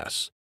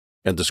class,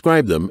 and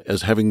describe them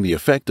as having the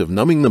effect of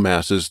numbing the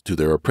masses to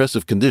their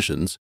oppressive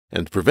conditions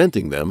and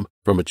preventing them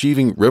from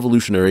achieving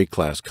revolutionary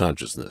class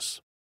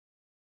consciousness.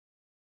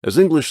 As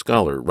English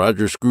scholar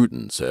Roger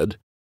Scruton said,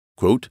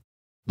 quote,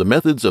 "The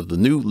methods of the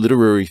new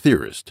literary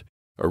theorist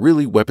are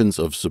really weapons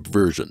of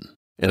subversion,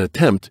 an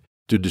attempt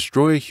to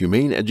destroy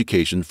humane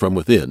education from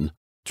within,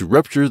 to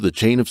rupture the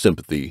chain of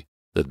sympathy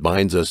that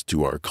binds us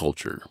to our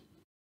culture."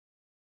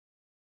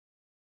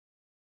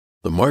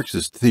 The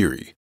Marxist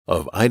theory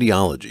of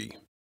ideology.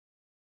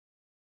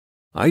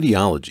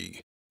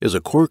 Ideology is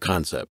a core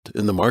concept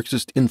in the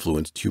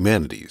Marxist-influenced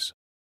humanities.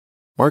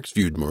 Marx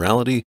viewed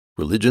morality,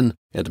 religion,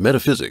 and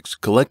metaphysics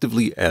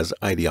collectively as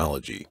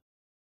ideology.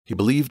 He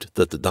believed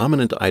that the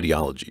dominant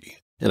ideology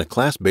in a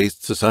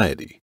class-based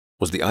society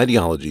was the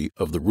ideology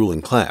of the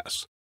ruling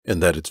class,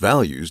 and that its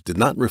values did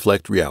not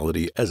reflect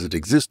reality as it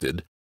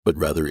existed, but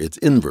rather its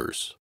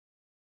inverse.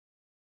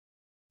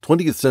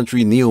 20th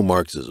century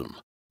neo-Marxism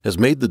has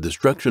made the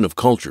destruction of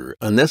culture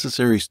a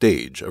necessary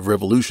stage of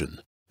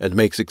revolution and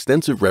makes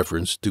extensive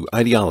reference to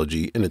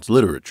ideology in its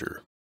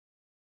literature.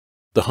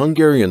 The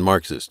Hungarian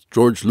Marxist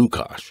George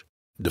Lukács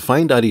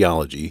defined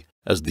ideology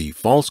as the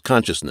false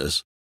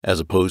consciousness as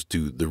opposed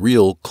to the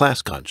real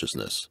class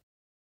consciousness.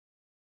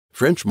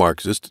 French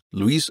Marxist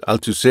Louis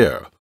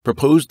Althusser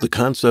proposed the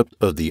concept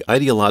of the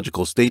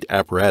ideological state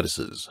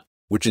apparatuses,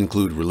 which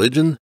include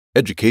religion,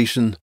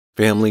 education,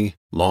 family,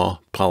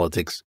 law,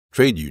 politics,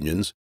 trade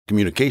unions,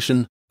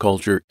 communication,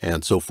 culture,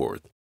 and so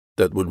forth,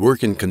 that would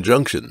work in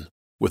conjunction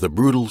with a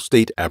brutal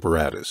state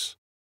apparatus.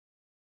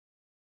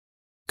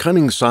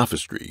 Cunning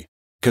sophistry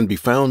can be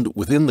found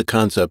within the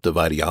concept of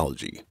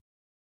ideology.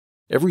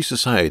 Every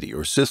society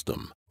or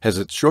system has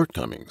its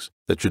shortcomings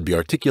that should be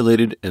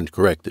articulated and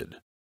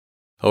corrected.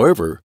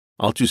 However,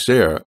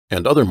 Althusser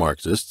and other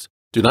Marxists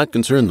do not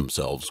concern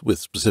themselves with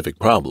specific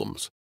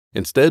problems.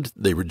 Instead,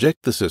 they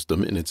reject the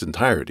system in its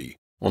entirety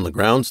on the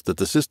grounds that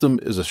the system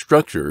is a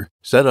structure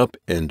set up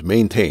and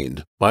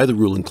maintained by the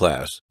ruling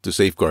class to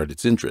safeguard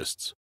its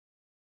interests.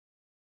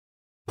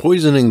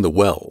 Poisoning the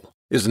well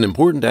is an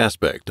important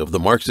aspect of the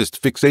Marxist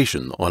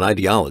fixation on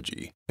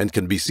ideology and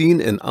can be seen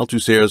in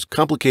Althusser's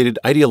complicated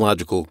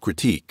ideological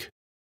critique.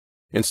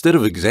 Instead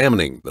of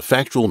examining the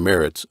factual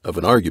merits of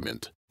an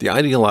argument, the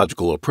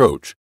ideological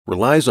approach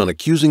relies on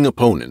accusing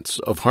opponents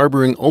of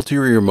harboring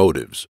ulterior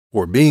motives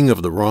or being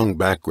of the wrong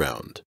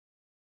background.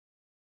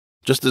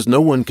 Just as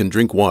no one can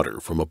drink water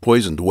from a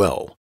poisoned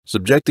well,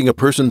 subjecting a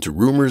person to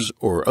rumors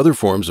or other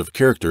forms of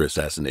character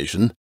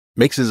assassination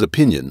makes his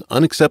opinion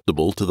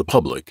unacceptable to the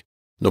public,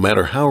 no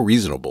matter how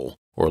reasonable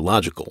or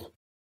logical.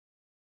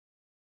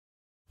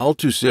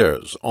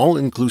 Althusser's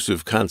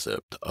all-inclusive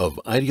concept of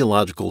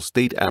ideological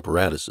state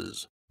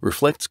apparatuses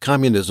reflects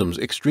communism's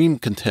extreme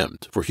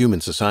contempt for human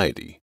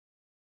society.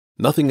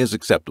 Nothing is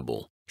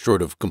acceptable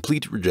short of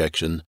complete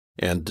rejection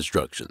and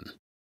destruction.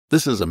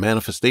 This is a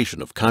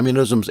manifestation of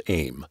communism's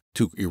aim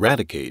to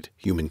eradicate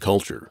human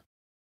culture.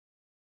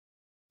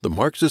 The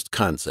Marxist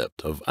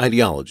concept of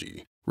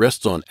ideology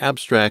rests on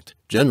abstract,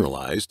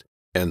 generalized,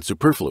 and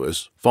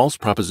superfluous false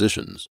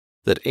propositions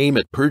that aim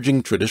at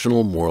purging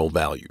traditional moral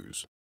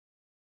values,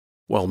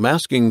 while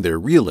masking their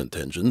real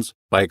intentions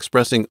by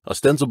expressing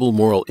ostensible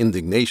moral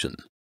indignation.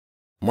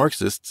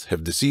 Marxists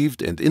have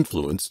deceived and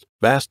influenced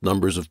vast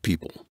numbers of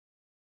people.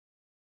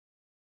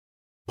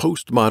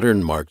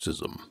 Postmodern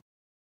Marxism.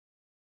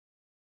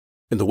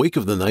 In the wake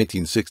of the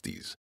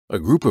 1960s, a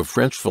group of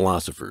French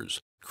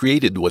philosophers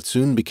created what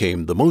soon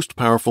became the most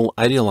powerful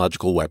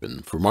ideological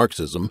weapon for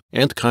Marxism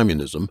and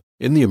communism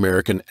in the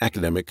American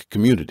academic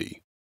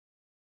community.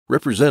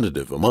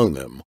 Representative among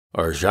them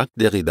are Jacques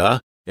Derrida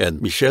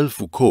and Michel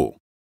Foucault,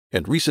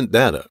 and recent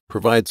data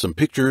provide some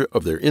picture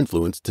of their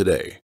influence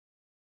today.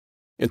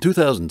 In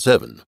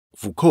 2007,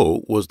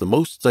 Foucault was the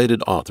most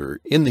cited author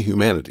in the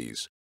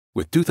humanities,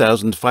 with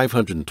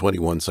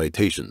 2,521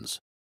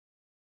 citations.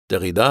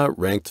 Derrida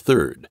ranked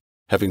third,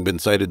 having been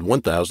cited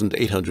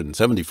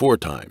 1,874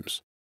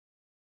 times.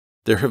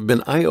 There have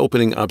been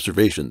eye-opening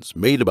observations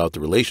made about the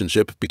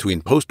relationship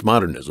between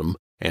postmodernism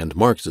and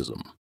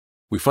Marxism.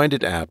 We find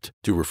it apt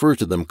to refer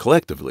to them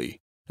collectively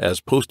as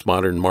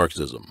postmodern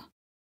Marxism.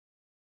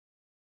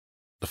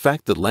 The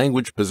fact that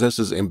language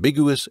possesses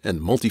ambiguous and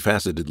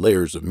multifaceted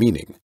layers of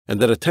meaning, and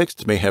that a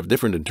text may have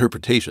different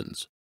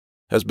interpretations,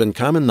 has been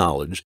common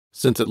knowledge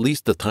since at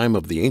least the time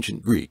of the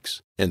ancient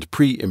Greeks and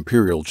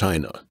pre-imperial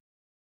China.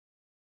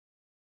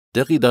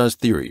 Derrida's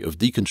theory of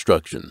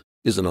deconstruction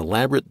is an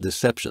elaborate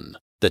deception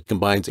that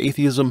combines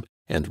atheism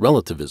and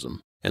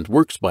relativism and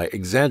works by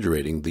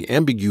exaggerating the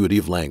ambiguity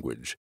of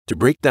language to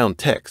break down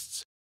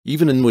texts,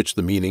 even in which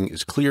the meaning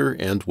is clear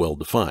and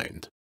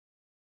well-defined.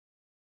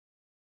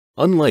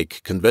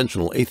 Unlike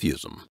conventional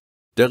atheism,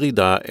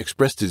 Derrida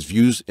expressed his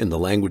views in the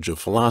language of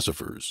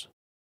philosophers.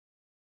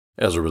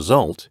 As a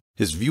result,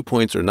 his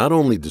viewpoints are not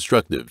only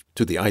destructive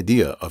to the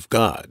idea of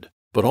God,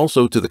 but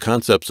also to the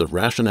concepts of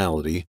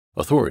rationality,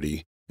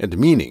 authority, and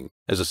meaning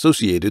as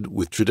associated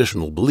with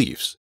traditional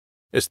beliefs,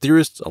 as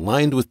theorists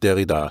aligned with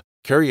Derrida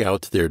carry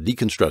out their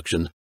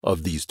deconstruction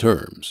of these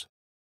terms.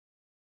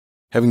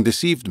 Having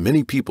deceived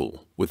many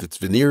people with its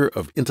veneer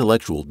of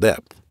intellectual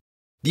depth,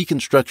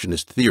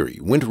 deconstructionist theory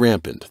went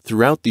rampant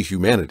throughout the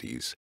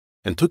humanities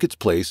and took its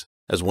place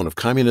as one of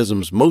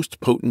communism's most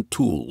potent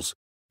tools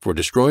for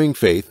destroying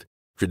faith,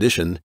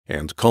 tradition,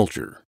 and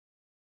culture.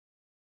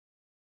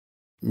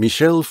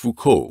 Michel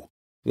Foucault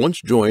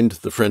once joined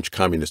the French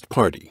Communist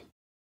Party.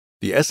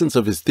 The essence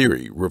of his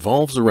theory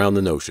revolves around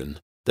the notion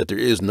that there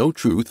is no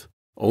truth,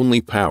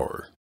 only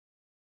power.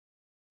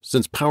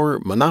 Since power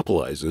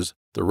monopolizes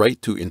the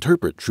right to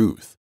interpret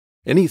truth,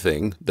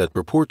 anything that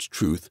purports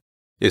truth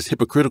is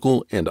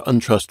hypocritical and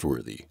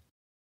untrustworthy.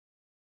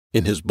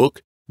 In his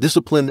book,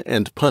 Discipline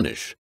and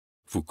Punish,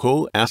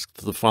 Foucault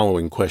asked the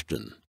following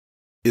question: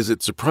 Is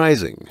it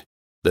surprising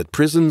that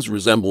prisons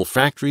resemble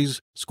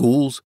factories,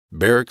 schools,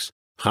 barracks,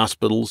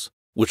 hospitals,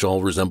 which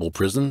all resemble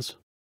prisons?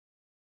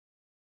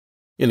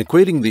 In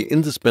equating the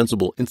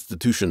indispensable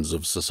institutions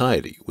of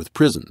society with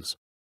prisons,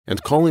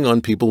 and calling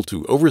on people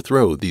to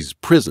overthrow these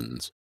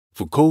prisons,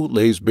 Foucault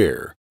lays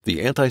bare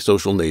the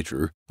antisocial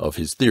nature of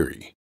his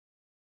theory.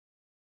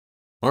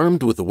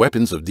 Armed with the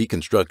weapons of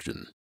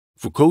deconstruction,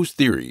 Foucault's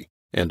theory,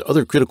 and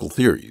other critical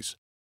theories,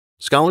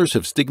 scholars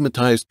have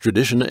stigmatized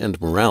tradition and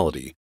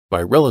morality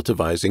by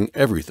relativizing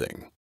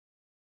everything.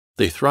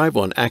 They thrive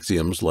on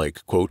axioms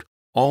like, quote,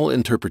 all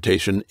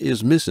interpretation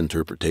is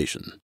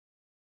misinterpretation.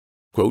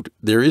 Quote,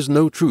 there is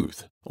no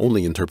truth,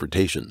 only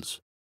interpretations.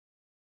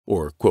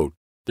 Or, quote,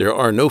 there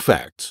are no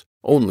facts,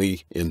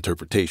 only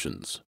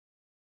interpretations.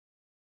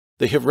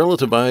 They have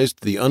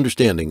relativized the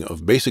understanding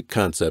of basic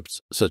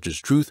concepts such as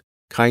truth,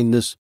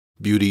 kindness,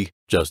 beauty,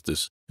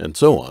 justice, and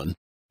so on,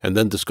 and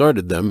then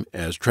discarded them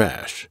as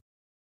trash.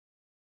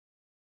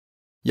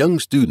 Young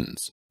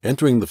students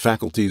entering the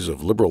faculties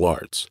of liberal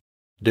arts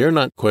dare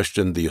not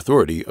question the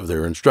authority of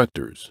their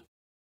instructors.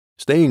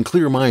 Staying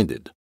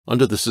clear-minded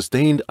under the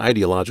sustained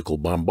ideological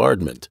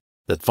bombardment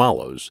that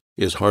follows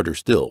is harder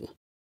still.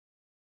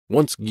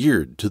 Once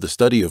geared to the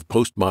study of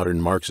postmodern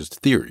Marxist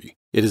theory,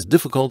 it is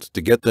difficult to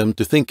get them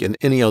to think in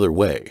any other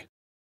way.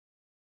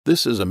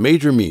 This is a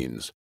major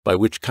means by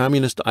which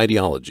communist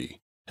ideology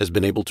has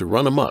been able to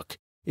run amok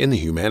in the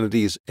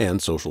humanities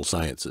and social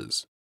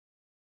sciences.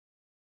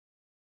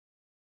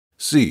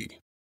 C.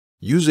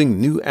 Using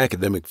new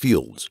academic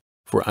fields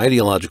for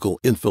ideological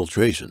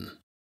infiltration.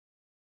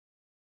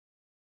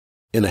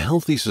 In a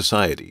healthy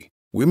society,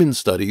 women's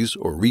studies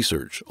or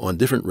research on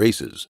different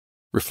races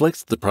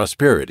reflects the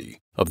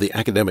prosperity of the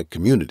academic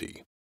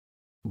community.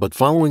 But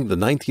following the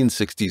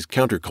 1960s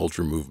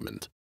counterculture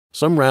movement,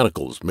 some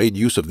radicals made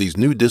use of these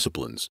new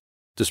disciplines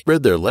to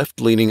spread their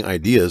left-leaning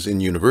ideas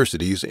in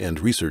universities and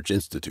research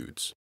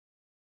institutes.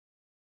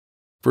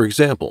 For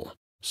example,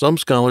 some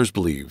scholars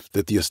believe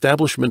that the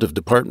establishment of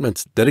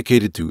departments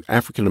dedicated to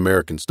African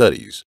American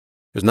studies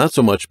is not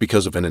so much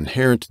because of an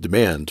inherent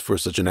demand for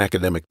such an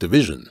academic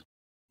division,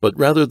 but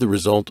rather the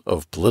result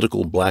of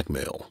political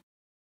blackmail.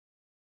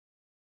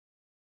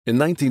 In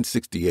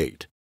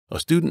 1968, a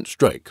student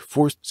strike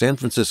forced San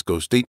Francisco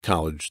State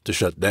College to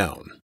shut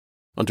down.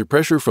 Under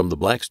pressure from the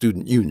Black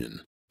Student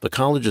Union, the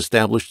college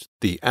established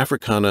the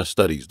Africana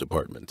Studies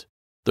Department,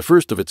 the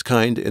first of its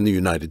kind in the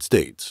United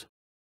States.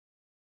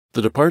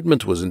 The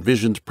department was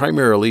envisioned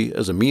primarily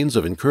as a means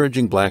of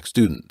encouraging black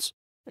students,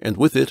 and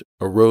with it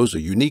arose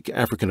a unique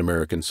African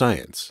American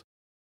science.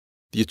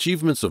 The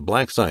achievements of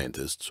black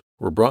scientists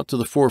were brought to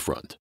the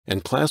forefront,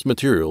 and class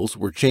materials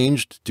were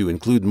changed to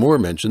include more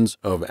mentions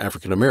of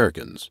African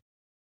Americans.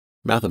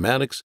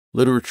 Mathematics,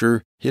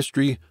 literature,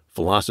 history,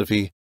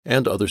 philosophy,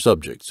 and other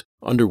subjects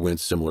underwent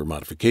similar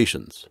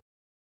modifications.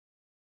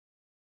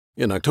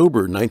 In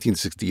October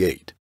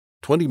 1968,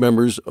 20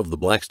 members of the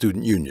Black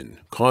Student Union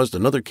caused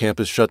another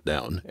campus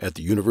shutdown at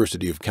the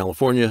University of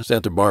California,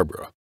 Santa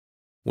Barbara,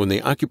 when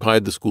they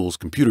occupied the school's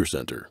computer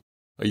center.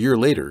 A year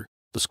later,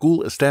 the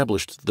school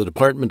established the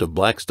Department of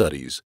Black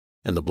Studies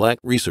and the Black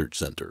Research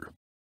Center.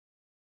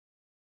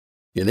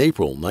 In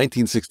April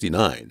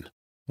 1969,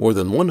 more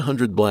than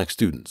 100 black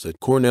students at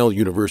Cornell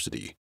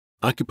University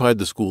occupied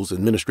the school's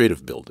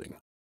administrative building,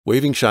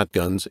 waving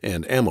shotguns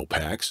and ammo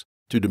packs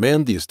to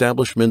demand the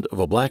establishment of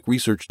a black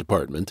research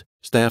department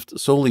staffed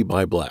solely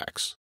by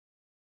blacks.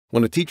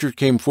 When a teacher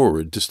came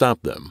forward to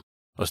stop them,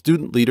 a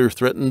student leader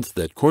threatened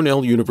that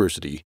Cornell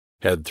University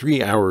had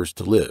 3 hours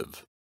to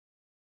live.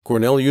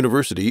 Cornell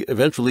University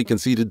eventually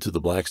conceded to the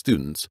black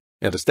students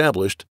and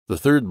established the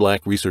third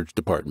black research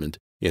department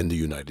in the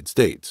United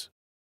States.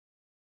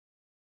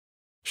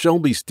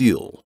 Shelby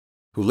Steele,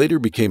 who later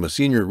became a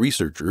senior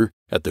researcher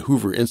at the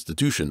Hoover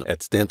Institution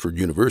at Stanford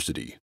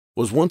University,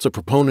 was once a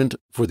proponent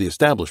for the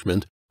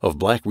establishment of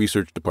black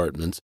research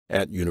departments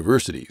at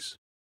universities.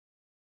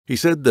 He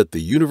said that the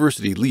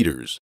university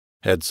leaders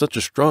had such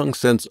a strong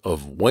sense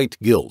of white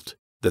guilt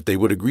that they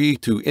would agree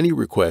to any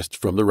request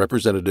from the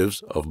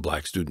representatives of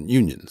black student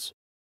unions.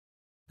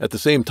 At the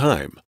same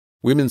time,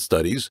 women's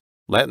studies,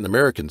 Latin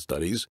American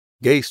studies,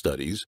 gay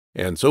studies,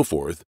 and so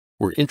forth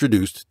were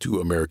introduced to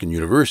American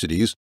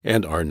universities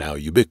and are now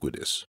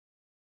ubiquitous.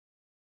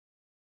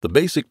 The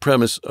basic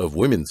premise of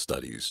women's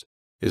studies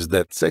is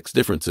that sex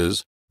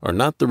differences are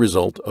not the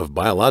result of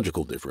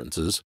biological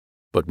differences,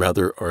 but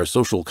rather are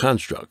social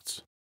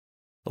constructs.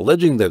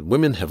 Alleging that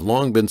women have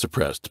long been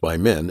suppressed by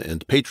men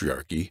and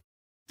patriarchy,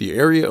 the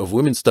area of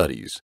women's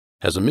studies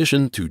has a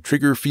mission to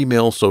trigger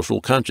female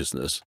social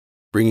consciousness,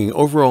 bringing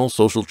overall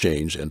social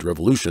change and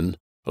revolution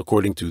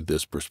according to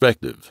this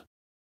perspective.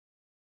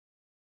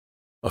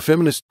 A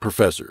feminist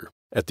professor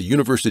at the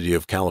University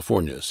of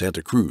California,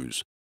 Santa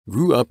Cruz,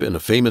 grew up in a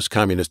famous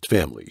communist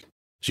family.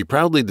 She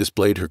proudly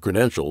displayed her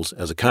credentials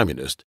as a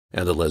communist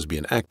and a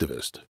lesbian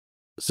activist.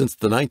 Since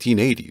the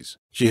 1980s,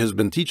 she has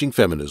been teaching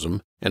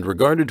feminism and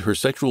regarded her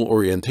sexual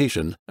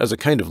orientation as a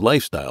kind of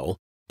lifestyle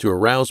to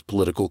arouse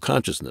political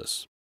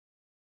consciousness.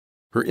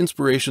 Her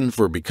inspiration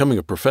for becoming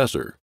a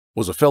professor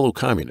was a fellow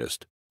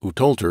communist who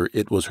told her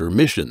it was her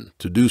mission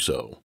to do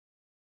so.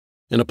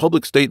 In a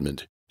public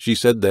statement, she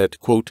said that,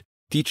 quote,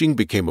 "Teaching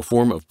became a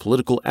form of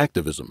political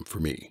activism for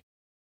me."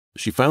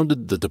 She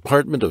founded the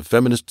Department of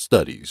Feminist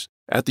Studies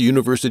at the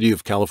University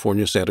of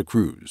California, Santa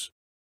Cruz.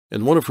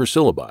 In one of her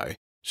syllabi,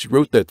 she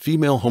wrote that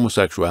female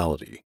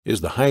homosexuality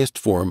is the highest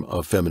form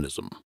of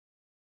feminism.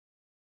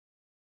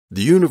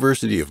 The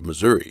University of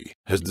Missouri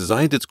has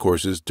designed its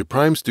courses to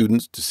prime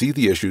students to see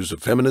the issues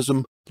of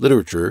feminism,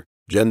 literature,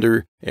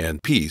 gender,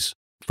 and peace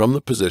from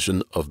the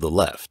position of the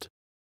left.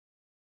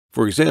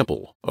 For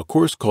example, a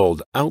course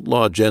called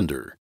Outlaw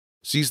Gender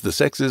sees the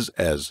sexes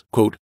as,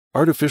 quote,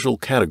 artificial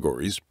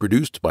categories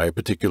produced by a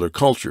particular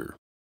culture,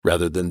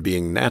 rather than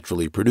being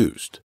naturally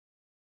produced.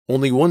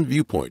 Only one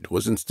viewpoint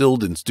was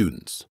instilled in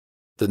students: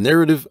 the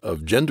narrative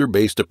of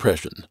gender-based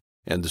oppression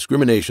and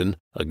discrimination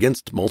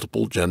against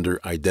multiple gender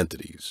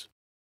identities.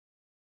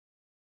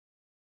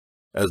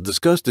 As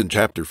discussed in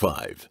Chapter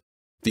 5,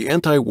 the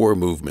anti-war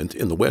movement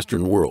in the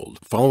Western world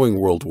following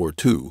World War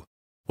II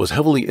was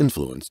heavily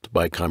influenced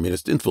by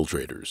communist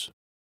infiltrators.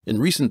 In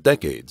recent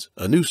decades,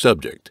 a new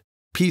subject,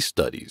 peace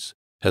studies,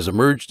 has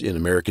emerged in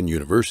American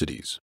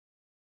universities.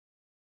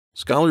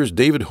 Scholars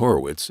David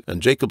Horowitz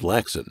and Jacob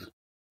Laxon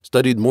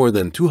studied more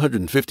than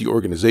 250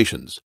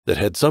 organizations that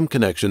had some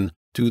connection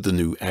to the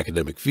new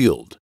academic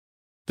field.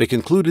 They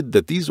concluded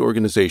that these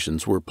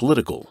organizations were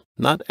political,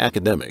 not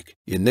academic,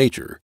 in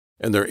nature,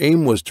 and their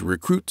aim was to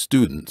recruit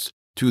students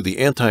to the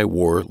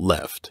anti-war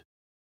left.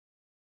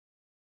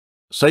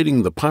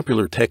 Citing the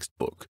popular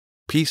textbook,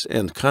 Peace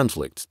and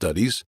Conflict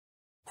Studies,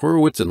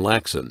 Horowitz and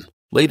Laxon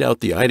laid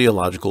out the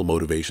ideological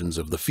motivations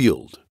of the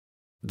field.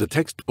 The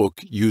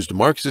textbook used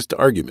Marxist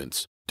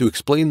arguments to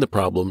explain the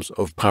problems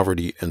of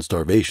poverty and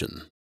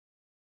starvation.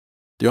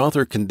 The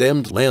author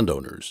condemned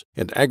landowners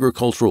and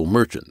agricultural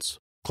merchants,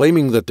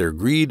 claiming that their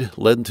greed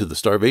led to the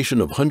starvation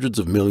of hundreds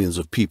of millions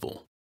of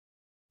people.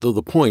 Though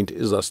the point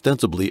is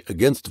ostensibly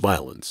against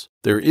violence,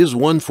 there is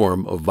one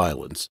form of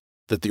violence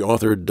that the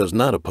author does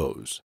not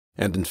oppose,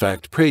 and in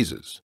fact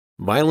praises: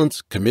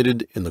 violence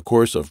committed in the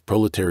course of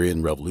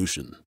proletarian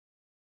revolution.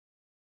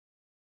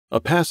 A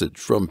passage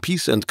from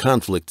Peace and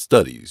Conflict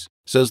Studies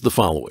says the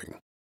following,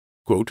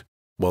 quote,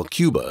 "While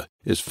Cuba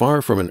is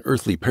far from an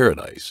earthly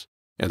paradise,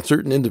 and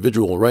certain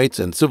individual rights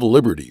and civil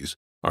liberties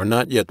are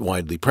not yet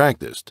widely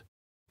practiced,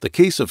 the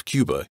case of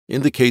Cuba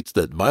indicates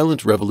that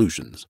violent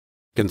revolutions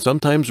can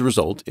sometimes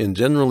result in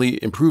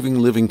generally improving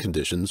living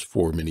conditions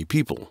for many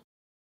people."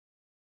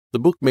 The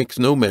book makes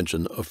no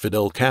mention of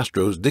Fidel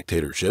Castro's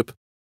dictatorship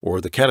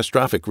or the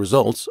catastrophic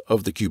results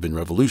of the Cuban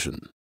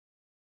Revolution.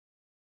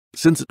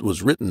 Since it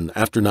was written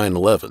after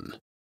 9/11,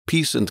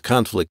 Peace and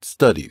Conflict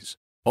Studies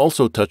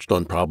also touched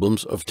on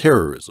problems of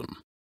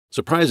terrorism.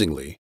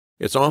 Surprisingly,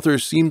 its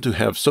authors seem to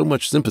have so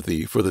much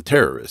sympathy for the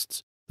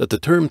terrorists that the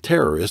term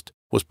terrorist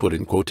was put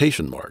in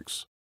quotation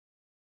marks.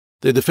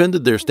 They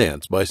defended their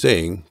stance by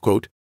saying,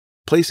 quote,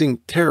 "Placing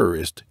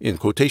terrorist in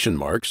quotation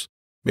marks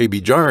may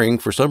be jarring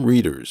for some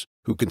readers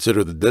who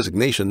consider the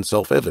designation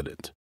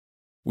self-evident.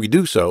 We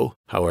do so,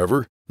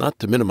 however, not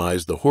to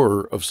minimize the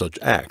horror of such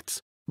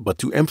acts, but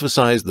to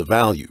emphasize the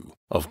value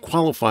of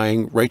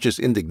qualifying righteous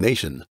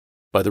indignation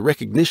by the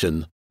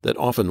recognition that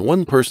often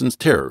one person's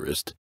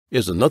terrorist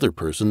is another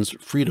person's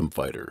freedom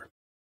fighter."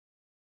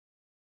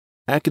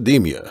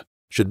 Academia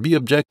should be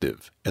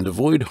objective and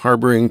avoid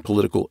harboring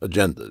political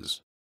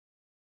agendas.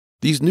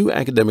 These new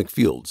academic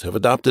fields have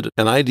adopted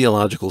an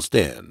ideological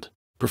stand.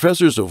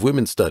 Professors of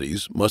women's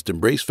studies must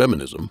embrace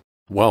feminism,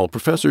 while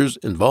professors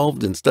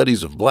involved in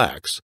studies of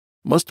blacks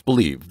must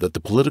believe that the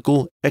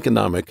political,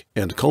 economic,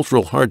 and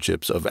cultural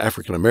hardships of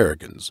African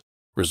Americans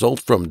result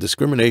from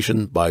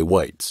discrimination by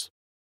whites.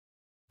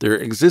 Their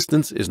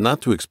existence is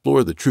not to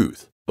explore the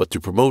truth, but to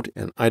promote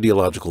an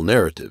ideological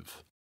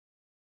narrative.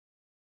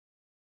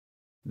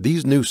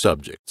 These new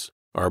subjects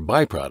are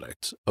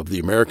byproducts of the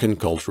American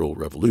Cultural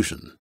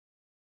Revolution.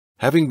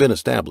 Having been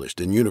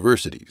established in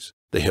universities,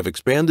 they have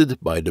expanded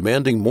by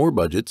demanding more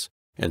budgets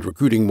and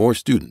recruiting more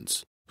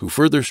students, who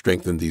further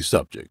strengthen these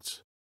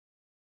subjects.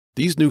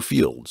 These new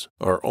fields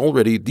are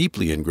already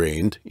deeply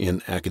ingrained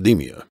in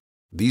academia.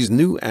 These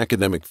new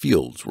academic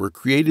fields were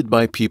created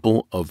by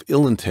people of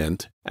ill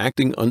intent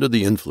acting under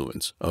the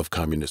influence of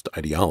communist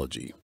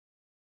ideology.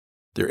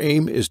 Their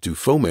aim is to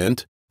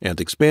foment and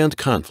expand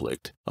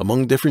conflict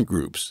among different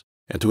groups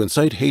and to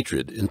incite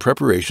hatred in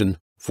preparation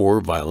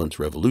for violent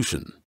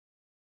revolution.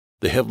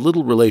 They have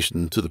little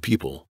relation to the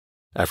people,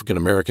 African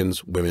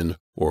Americans, women,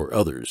 or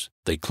others,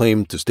 they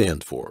claim to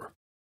stand for.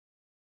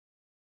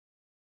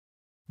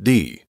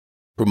 D.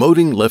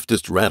 Promoting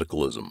leftist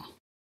radicalism.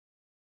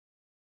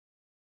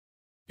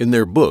 In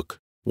their book,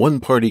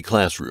 One-Party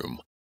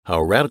Classroom,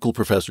 How Radical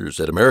Professors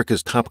at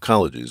America's Top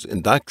Colleges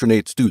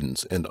Indoctrinate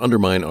Students and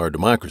Undermine Our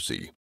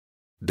Democracy,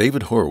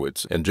 David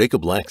Horowitz and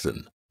Jacob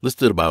Laxon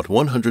listed about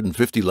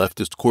 150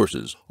 leftist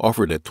courses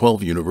offered at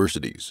 12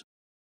 universities.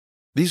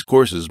 These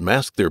courses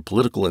mask their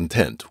political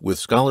intent with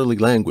scholarly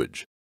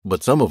language,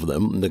 but some of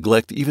them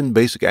neglect even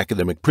basic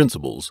academic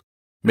principles,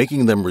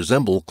 making them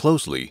resemble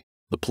closely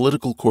the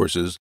political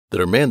courses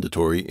that are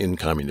mandatory in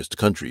communist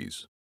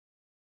countries.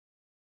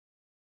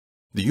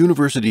 The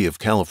University of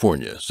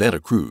California, Santa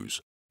Cruz,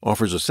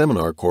 offers a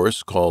seminar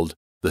course called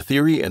The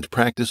Theory and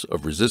Practice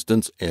of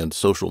Resistance and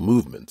Social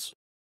Movements.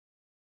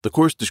 The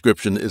course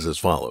description is as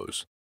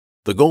follows.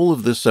 The goal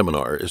of this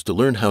seminar is to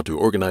learn how to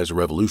organize a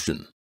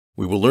revolution.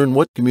 We will learn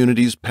what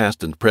communities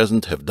past and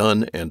present have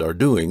done and are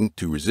doing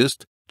to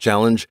resist,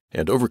 challenge,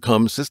 and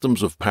overcome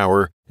systems of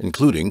power,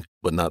 including,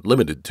 but not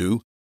limited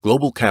to,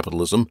 global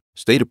capitalism,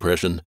 state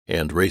oppression,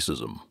 and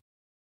racism.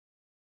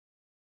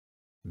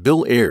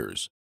 Bill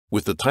Ayers,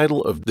 with the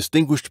title of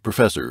Distinguished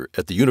Professor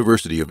at the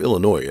University of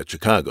Illinois at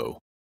Chicago,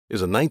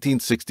 is a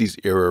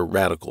 1960s-era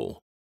radical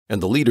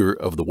and the leader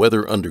of the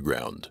Weather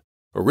Underground,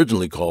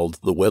 originally called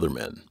the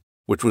Weathermen,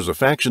 which was a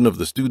faction of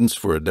the Students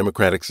for a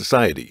Democratic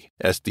Society,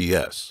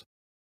 SDS.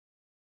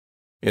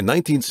 In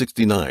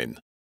 1969,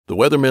 the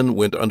Weathermen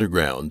went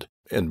underground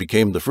and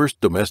became the first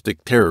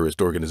domestic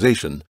terrorist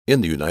organization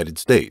in the United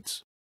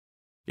States.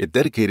 It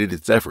dedicated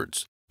its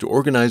efforts to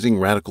organizing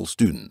radical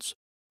students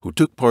who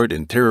took part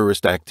in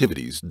terrorist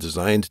activities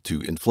designed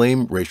to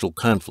inflame racial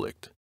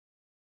conflict.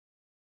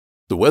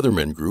 The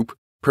Weathermen Group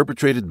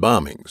perpetrated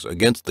bombings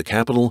against the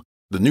Capitol,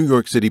 the New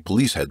York City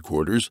Police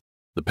Headquarters,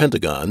 the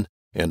Pentagon,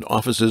 and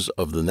offices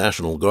of the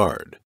National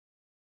Guard.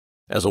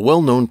 As a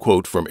well-known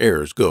quote from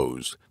Ayers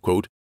goes,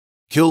 quote,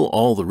 "Kill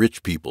all the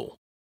rich people,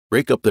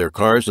 break up their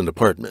cars and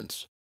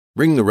apartments,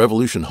 bring the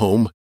revolution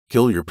home,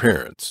 kill your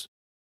parents."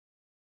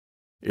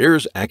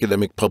 Ayers'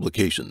 academic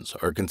publications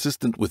are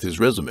consistent with his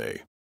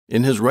resume.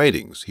 In his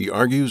writings, he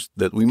argues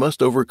that we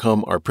must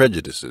overcome our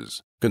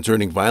prejudices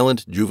concerning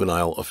violent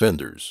juvenile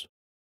offenders.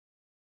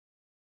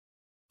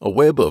 A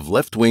web of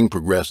left-wing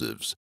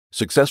progressives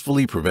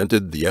successfully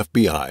prevented the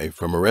FBI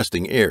from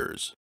arresting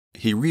Ayers.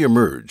 He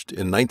re-emerged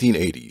in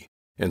 1980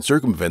 and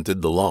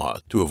circumvented the law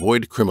to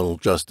avoid criminal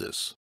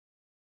justice.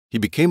 He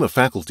became a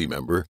faculty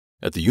member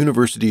at the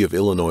University of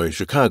Illinois,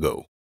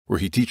 Chicago, where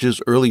he teaches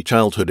early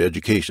childhood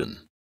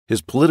education.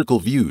 His political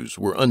views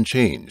were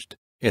unchanged,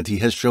 and he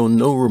has shown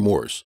no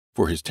remorse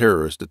for his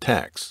terrorist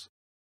attacks.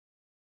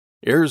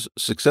 Ayers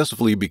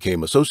successfully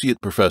became associate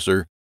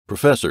professor,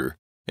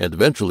 and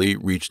eventually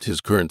reached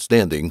his current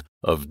standing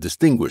of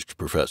distinguished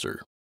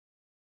professor.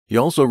 He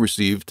also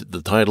received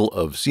the title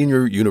of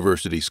Senior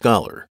University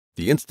Scholar,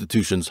 the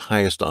institution's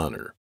highest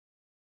honor.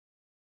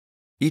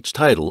 Each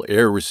title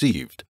Ayers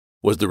received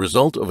was the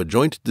result of a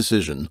joint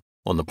decision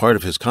on the part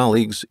of his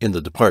colleagues in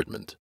the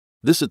department.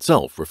 This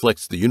itself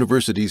reflects the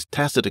university's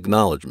tacit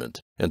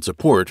acknowledgement and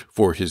support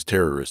for his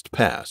terrorist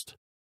past.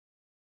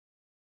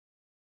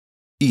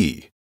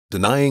 E.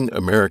 Denying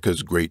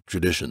America's Great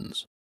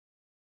Traditions.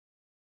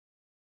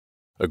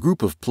 A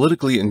group of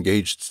politically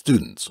engaged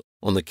students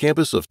on the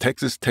campus of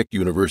Texas Tech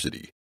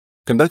University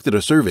conducted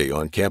a survey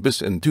on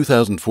campus in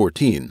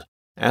 2014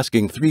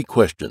 asking 3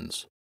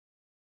 questions.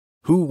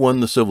 Who won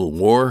the Civil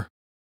War?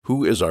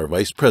 Who is our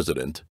vice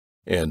president?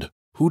 And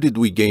who did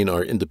we gain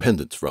our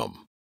independence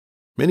from?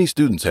 Many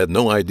students had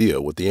no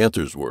idea what the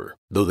answers were,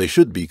 though they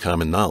should be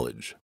common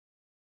knowledge.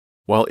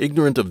 While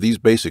ignorant of these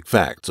basic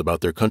facts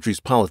about their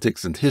country's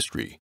politics and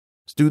history,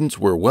 students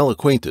were well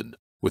acquainted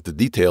with the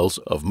details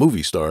of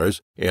movie stars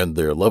and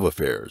their love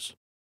affairs.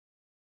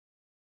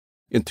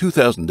 In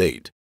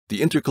 2008,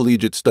 the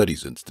Intercollegiate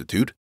Studies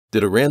Institute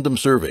did a random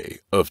survey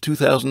of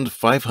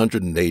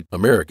 2,508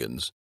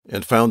 Americans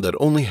and found that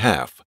only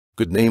half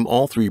could name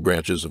all 3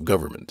 branches of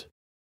government.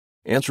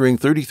 Answering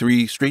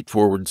 33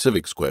 straightforward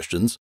civics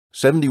questions,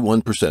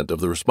 71%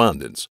 of the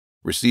respondents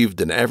received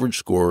an average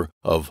score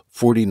of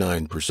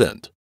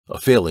 49%, a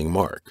failing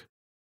mark.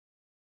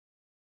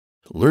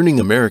 Learning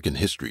American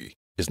history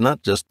is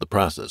not just the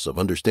process of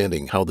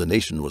understanding how the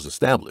nation was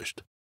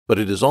established, but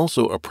it is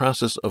also a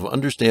process of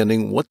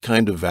understanding what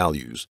kind of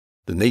values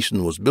the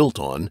nation was built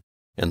on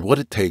and what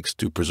it takes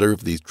to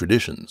preserve these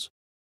traditions.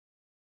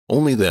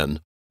 Only then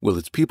will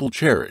its people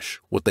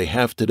cherish what they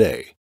have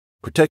today,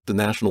 protect the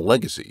national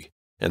legacy,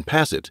 and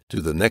pass it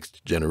to the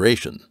next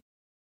generation.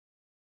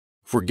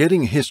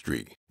 Forgetting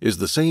history is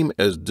the same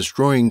as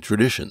destroying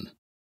tradition.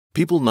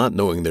 People not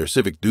knowing their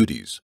civic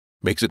duties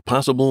makes it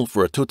possible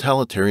for a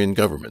totalitarian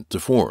government to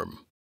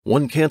form.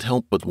 One can't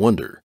help but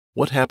wonder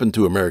what happened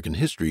to American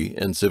history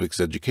and civics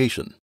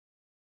education.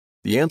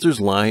 The answers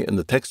lie in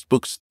the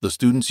textbooks the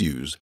students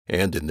use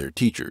and in their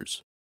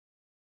teachers.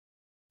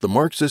 The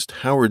Marxist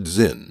Howard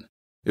Zinn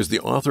is the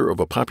author of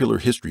a popular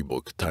history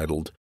book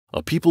titled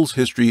A People's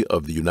History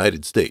of the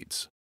United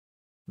States.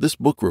 This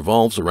book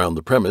revolves around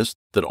the premise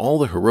that all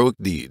the heroic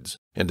deeds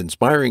and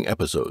inspiring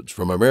episodes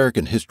from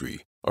American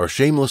history are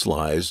shameless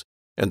lies,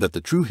 and that the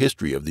true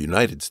history of the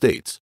United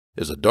States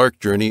is a dark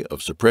journey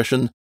of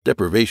suppression,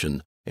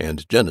 deprivation,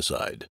 and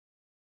genocide.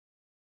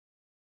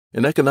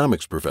 An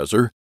economics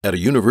professor at a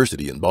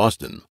university in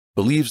Boston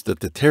believes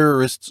that the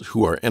terrorists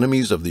who are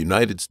enemies of the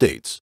United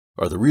States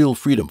are the real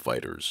freedom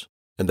fighters,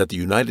 and that the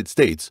United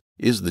States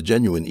is the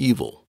genuine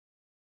evil.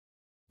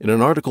 In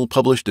an article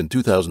published in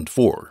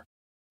 2004,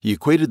 he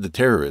equated the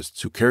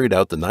terrorists who carried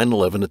out the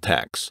 9/11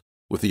 attacks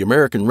with the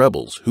American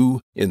rebels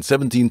who, in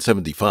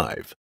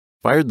 1775,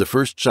 fired the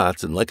first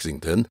shots in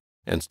Lexington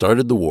and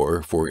started the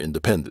War for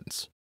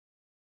Independence.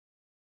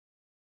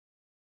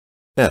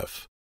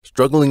 F.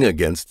 Struggling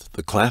against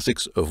the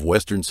classics of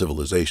Western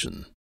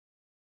civilization.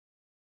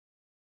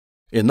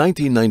 In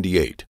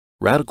 1998,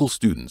 radical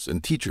students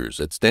and teachers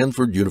at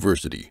Stanford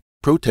University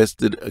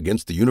protested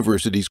against the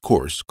university's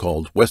course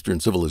called Western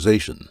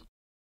Civilization.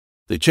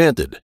 They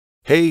chanted,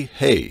 "Hey,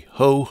 hey,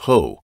 ho,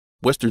 ho,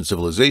 Western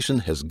civilization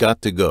has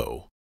got to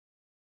go."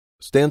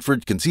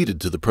 Stanford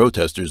conceded to the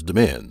protesters'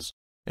 demands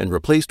and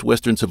replaced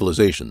Western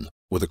civilization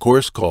with a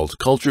course called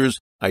Cultures,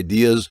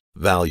 Ideas,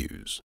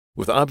 Values,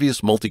 with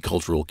obvious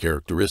multicultural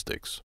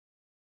characteristics.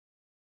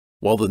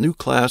 While the new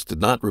class did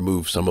not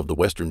remove some of the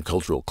Western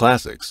cultural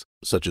classics,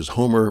 such as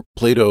Homer,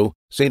 Plato,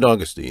 St.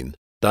 Augustine,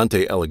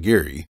 Dante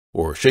Alighieri,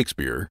 or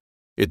Shakespeare,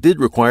 it did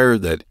require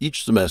that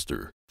each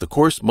semester the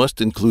course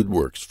must include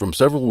works from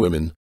several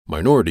women,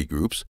 minority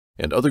groups,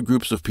 and other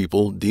groups of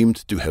people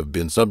deemed to have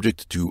been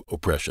subject to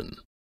oppression.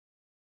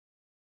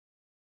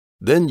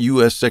 Then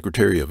U.S.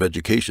 Secretary of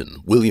Education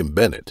William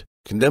Bennett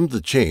condemned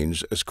the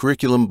change as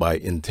curriculum by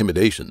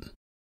intimidation.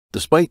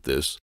 Despite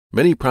this,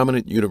 many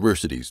prominent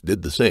universities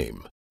did the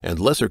same, and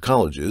lesser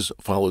colleges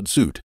followed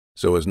suit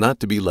so as not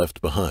to be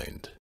left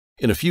behind.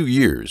 In a few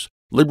years,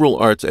 liberal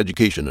arts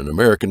education in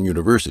American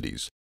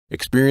universities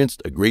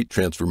experienced a great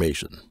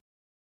transformation.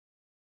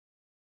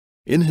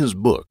 In his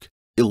book,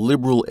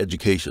 Illiberal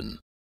Education,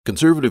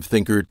 conservative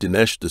thinker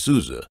Dinesh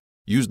D'Souza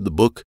used the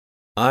book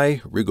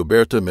I,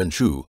 Rigoberta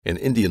Menchú, an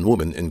Indian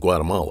Woman in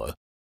Guatemala,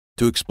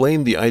 to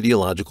explain the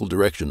ideological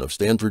direction of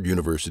Stanford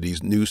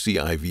University's new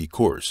CIV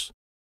course.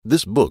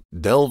 This book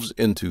delves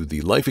into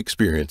the life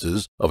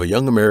experiences of a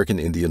young American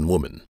Indian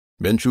woman,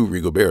 Menchú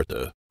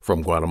Rigoberta,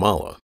 from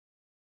Guatemala.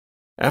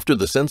 After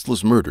the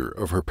senseless murder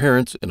of her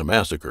parents in a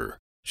massacre,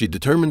 she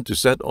determined to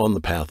set on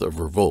the path of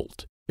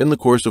revolt, in the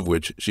course of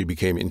which she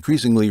became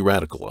increasingly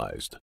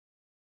radicalized.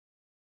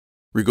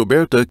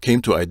 Rigoberta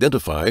came to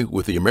identify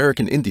with the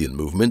American Indian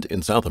movement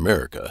in South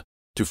America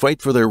to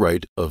fight for their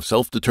right of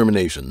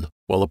self-determination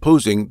while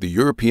opposing the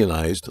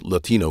Europeanized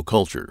Latino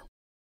culture.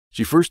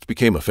 She first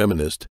became a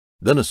feminist,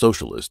 then a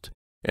socialist,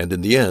 and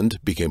in the end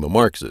became a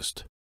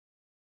Marxist.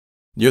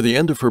 Near the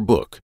end of her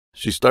book,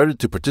 she started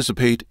to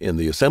participate in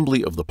the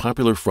Assembly of the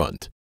Popular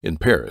Front in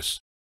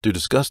Paris to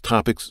discuss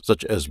topics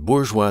such as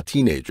bourgeois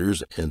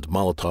teenagers and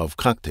Molotov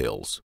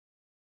cocktails.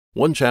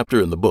 One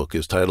chapter in the book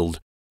is titled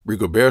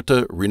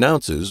Rigoberta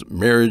Renounces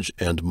Marriage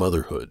and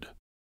Motherhood.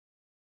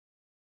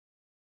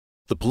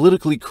 The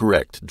politically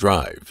correct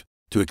drive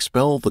to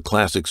expel the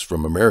classics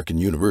from American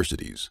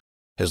universities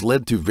has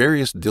led to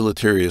various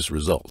deleterious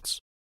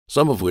results,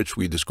 some of which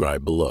we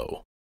describe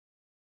below.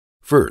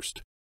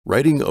 First,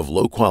 writing of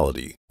low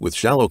quality with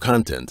shallow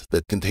content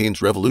that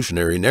contains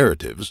revolutionary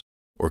narratives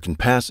or can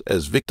pass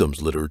as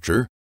victims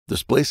literature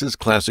displaces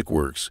classic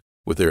works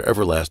with their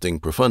everlasting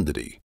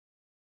profundity.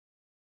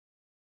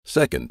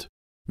 Second,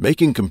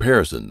 making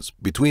comparisons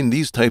between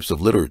these types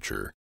of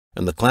literature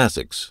and the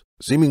classics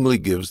seemingly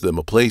gives them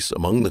a place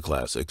among the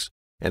classics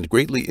and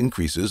greatly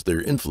increases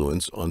their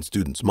influence on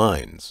students'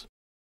 minds.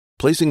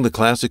 Placing the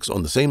classics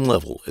on the same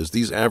level as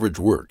these average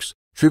works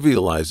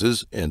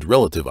trivializes and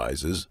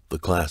relativizes the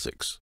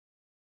classics.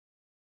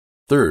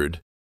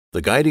 Third,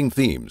 the guiding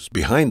themes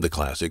behind the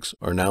classics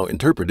are now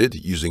interpreted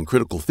using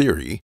critical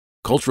theory,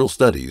 cultural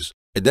studies,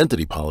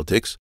 identity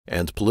politics,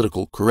 and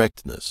political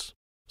correctness.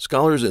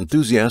 Scholars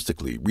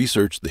enthusiastically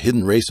research the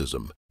hidden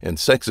racism and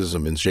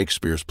sexism in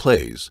Shakespeare's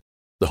plays,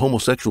 the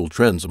homosexual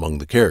trends among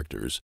the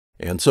characters,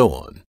 and so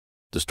on,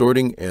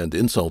 distorting and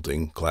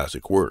insulting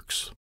classic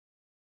works.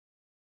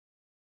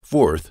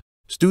 Fourth,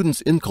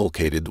 students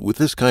inculcated with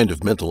this kind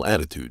of mental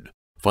attitude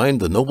find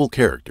the noble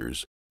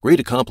characters, great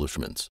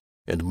accomplishments,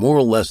 and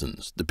moral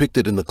lessons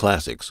depicted in the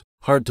classics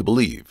hard to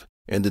believe,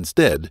 and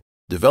instead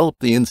develop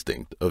the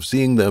instinct of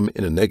seeing them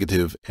in a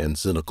negative and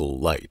cynical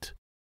light.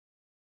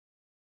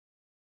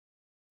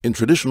 In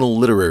traditional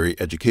literary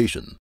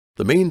education,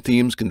 the main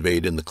themes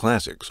conveyed in the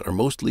classics are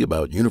mostly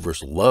about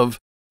universal love,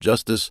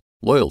 justice,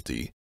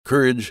 loyalty,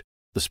 courage,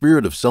 the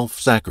spirit of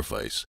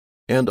self-sacrifice,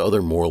 and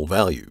other moral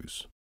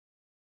values.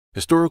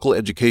 Historical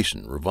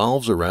education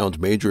revolves around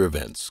major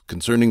events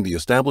concerning the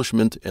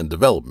establishment and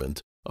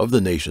development of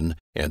the nation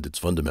and its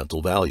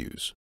fundamental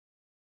values.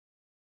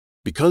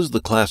 Because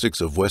the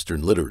classics of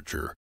Western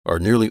literature are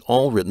nearly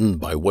all written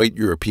by white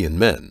European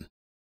men,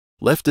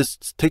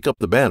 leftists take up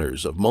the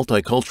banners of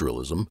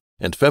multiculturalism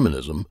and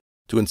feminism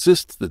to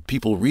insist that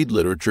people read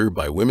literature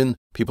by women,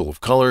 people of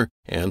color,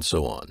 and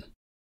so on.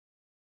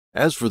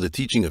 As for the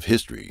teaching of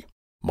history,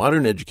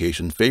 modern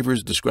education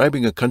favors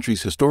describing a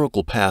country's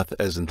historical path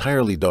as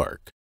entirely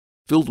dark,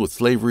 filled with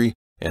slavery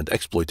and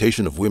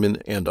exploitation of women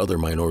and other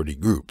minority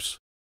groups.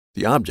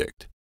 The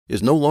object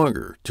is no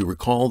longer to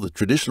recall the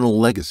traditional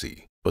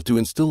legacy, but to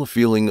instill a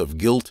feeling of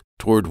guilt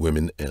toward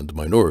women and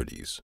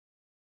minorities.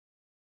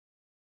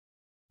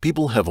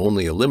 People have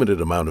only a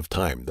limited amount of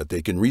time that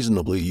they can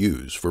reasonably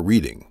use for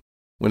reading.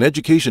 When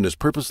education is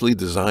purposely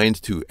designed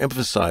to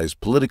emphasize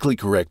politically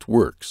correct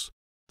works,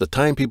 the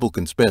time people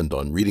can spend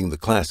on reading the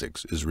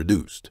classics is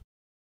reduced.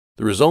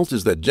 The result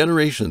is that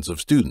generations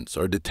of students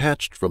are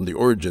detached from the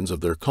origins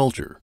of their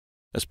culture,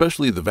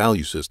 especially the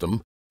value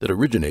system that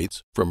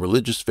originates from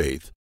religious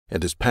faith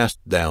and is passed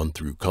down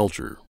through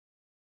culture.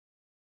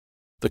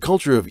 The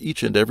culture of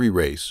each and every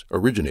race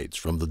originates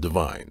from the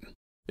divine.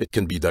 It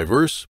can be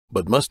diverse,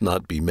 but must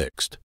not be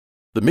mixed.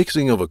 The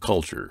mixing of a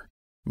culture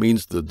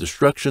means the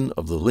destruction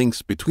of the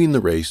links between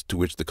the race to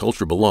which the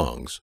culture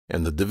belongs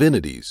and the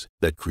divinities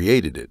that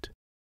created it.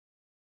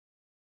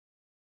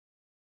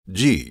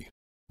 G.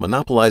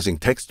 Monopolizing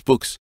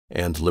textbooks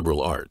and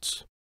liberal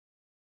arts.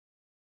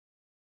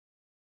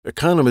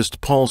 Economist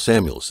Paul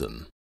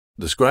Samuelson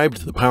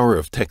described the power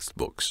of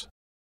textbooks.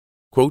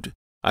 Quote,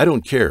 "I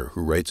don't care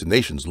who writes a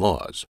nation's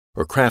laws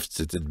or crafts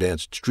its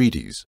advanced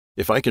treaties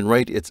if I can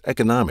write its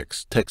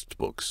economics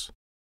textbooks."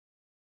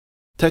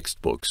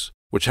 Textbooks,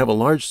 which have a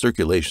large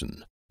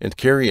circulation and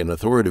carry an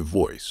authoritative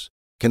voice,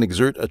 can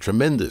exert a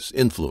tremendous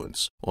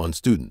influence on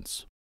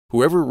students.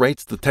 Whoever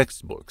writes the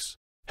textbooks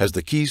has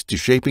the keys to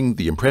shaping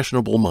the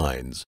impressionable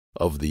minds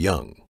of the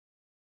young.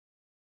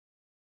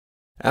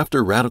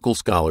 After radical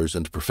scholars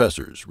and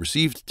professors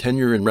received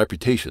tenure and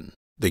reputation,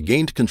 they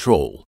gained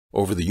control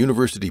over the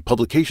university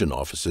publication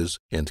offices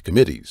and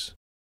committees.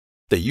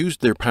 They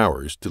used their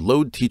powers to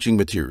load teaching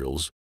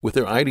materials with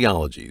their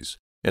ideologies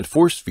and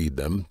force-feed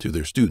them to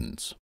their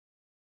students.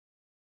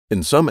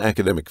 In some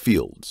academic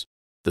fields,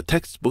 the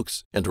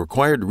textbooks and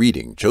required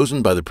reading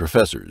chosen by the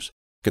professors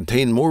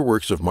contain more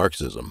works of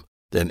Marxism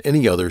than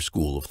any other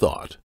school of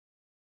thought.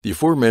 The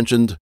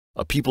aforementioned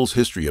A People's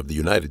History of the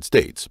United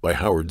States by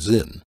Howard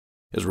Zinn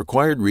is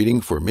required reading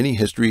for many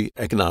history,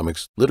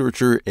 economics,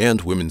 literature,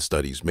 and women's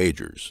studies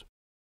majors.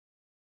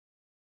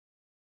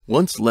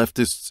 Once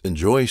leftists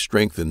enjoy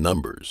strength in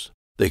numbers,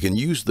 they can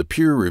use the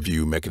peer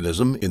review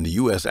mechanism in the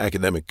U.S.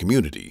 academic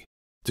community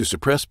to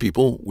suppress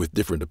people with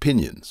different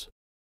opinions.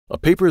 A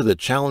paper that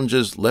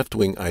challenges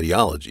left-wing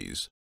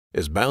ideologies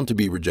is bound to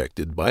be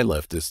rejected by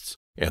leftists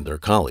and their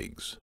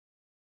colleagues.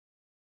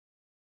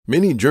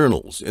 Many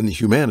journals in the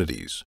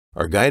humanities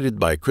are guided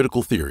by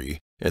critical theory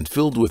and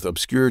filled with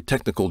obscure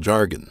technical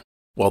jargon,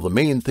 while the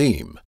main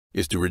theme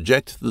is to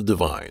reject the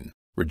divine,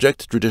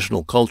 reject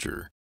traditional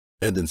culture,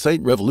 and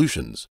incite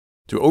revolutions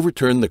to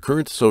overturn the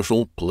current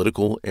social,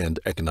 political, and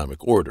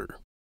economic order.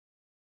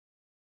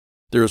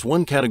 There is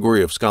one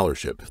category of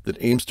scholarship that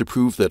aims to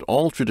prove that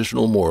all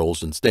traditional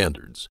morals and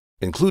standards,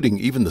 including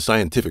even the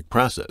scientific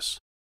process,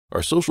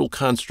 are social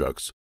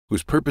constructs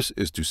whose purpose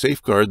is to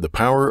safeguard the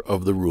power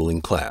of the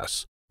ruling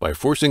class by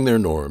forcing their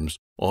norms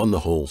on the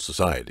whole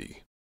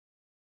society.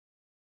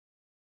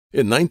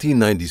 In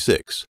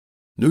 1996,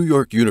 New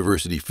York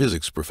University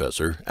physics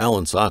professor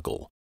Alan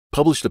Sokal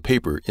published a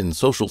paper in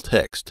Social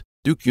Text,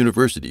 Duke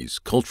University's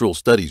Cultural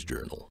Studies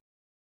Journal.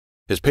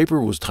 His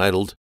paper was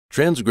titled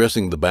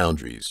Transgressing the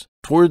Boundaries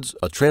Towards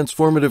a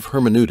Transformative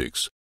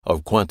Hermeneutics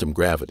of Quantum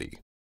Gravity.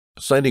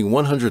 Citing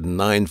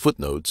 109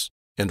 footnotes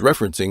and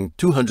referencing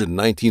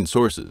 219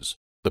 sources,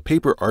 the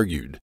paper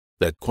argued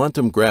that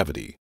quantum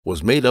gravity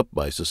was made up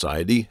by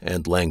society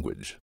and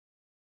language.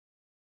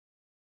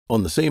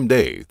 On the same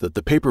day that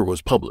the paper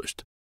was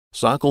published,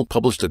 Sokal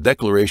published a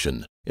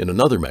declaration in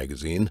another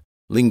magazine,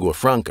 Lingua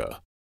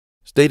Franca,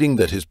 stating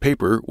that his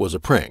paper was a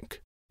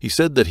prank. He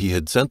said that he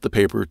had sent the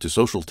paper to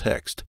Social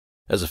Text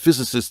as a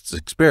physicist's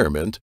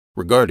experiment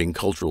regarding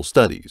cultural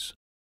studies.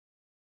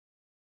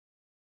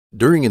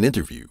 During an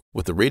interview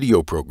with the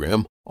radio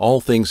program All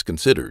Things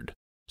Considered,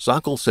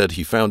 Sokal said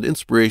he found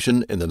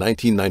inspiration in the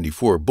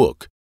 1994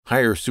 book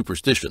Higher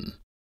Superstition.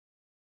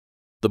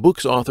 The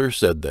book's author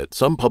said that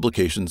some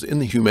publications in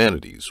the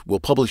humanities will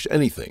publish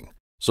anything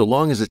so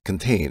long as it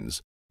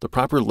contains the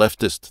proper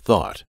leftist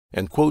thought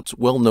and quotes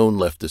well-known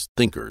leftist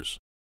thinkers.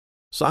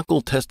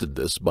 Sokal tested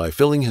this by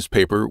filling his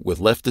paper with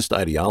leftist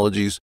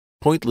ideologies,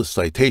 pointless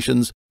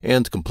citations,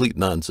 and complete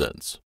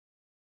nonsense.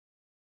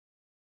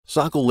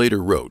 Sokal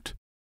later wrote,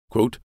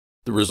 quote,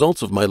 "The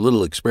results of my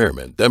little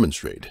experiment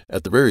demonstrate,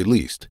 at the very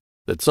least,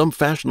 that some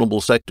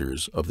fashionable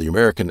sectors of the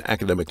American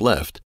academic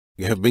left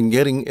have been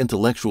getting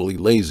intellectually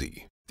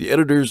lazy. The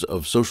editors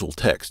of Social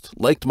Text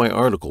liked my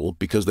article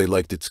because they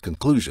liked its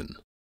conclusion,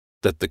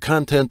 that the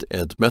content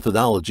and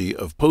methodology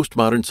of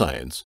postmodern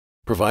science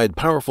provide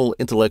powerful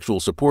intellectual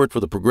support for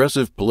the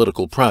progressive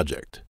political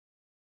project.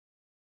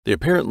 They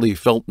apparently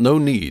felt no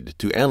need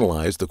to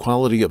analyze the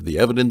quality of the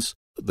evidence,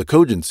 the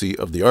cogency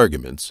of the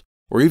arguments,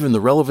 or even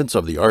the relevance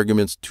of the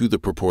arguments to the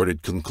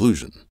purported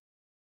conclusion.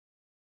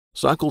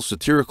 Sokal's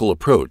satirical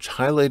approach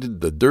highlighted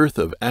the dearth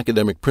of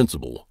academic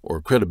principle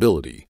or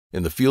credibility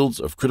in the fields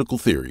of critical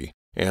theory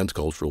and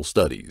cultural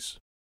studies.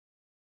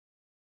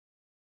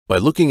 By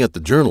looking at the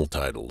journal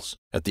titles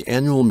at the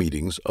annual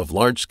meetings of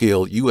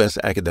large-scale U.S.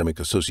 academic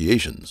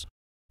associations,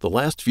 the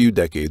last few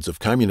decades of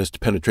communist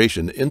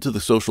penetration into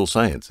the social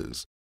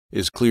sciences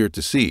is clear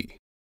to see.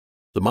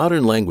 The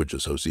Modern Language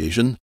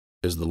Association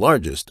is the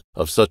largest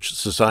of such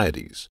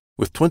societies,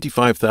 with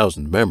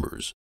 25,000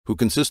 members who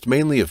consist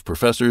mainly of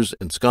professors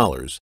and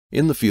scholars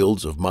in the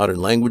fields of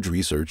modern language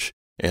research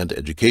and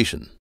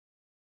education.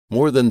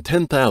 More than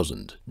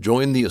 10,000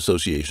 join the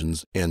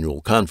association's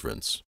annual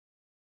conference.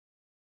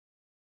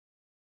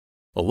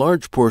 A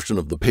large portion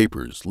of the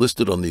papers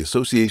listed on the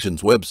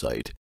association's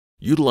website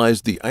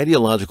utilized the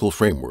ideological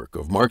framework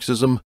of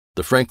Marxism,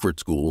 the Frankfurt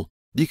School,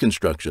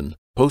 deconstruction,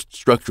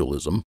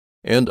 post-structuralism,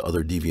 and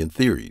other deviant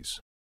theories.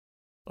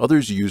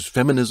 Others use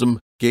feminism,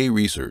 gay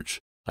research,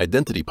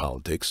 identity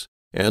politics,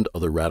 and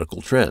other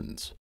radical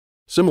trends.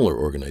 Similar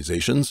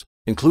organizations,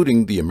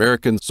 including the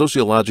American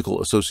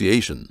Sociological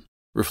Association,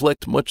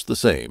 reflect much the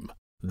same,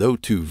 though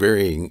to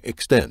varying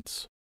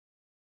extents.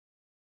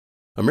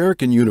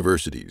 American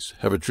universities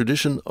have a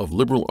tradition of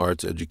liberal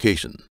arts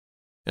education,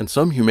 and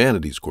some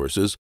humanities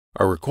courses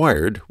are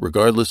required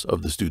regardless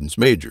of the students'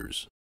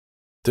 majors.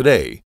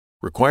 Today,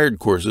 required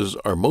courses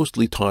are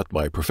mostly taught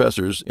by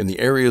professors in the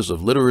areas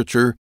of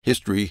literature,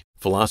 history,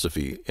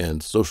 philosophy,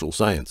 and social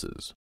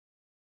sciences.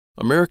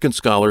 American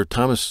scholar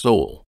Thomas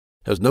Sowell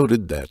has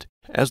noted that,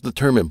 as the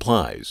term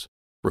implies,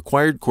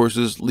 required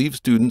courses leave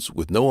students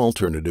with no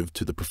alternative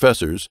to the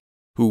professors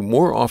who,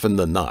 more often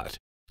than not,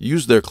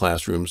 use their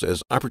classrooms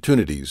as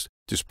opportunities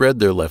to spread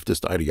their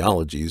leftist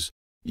ideologies,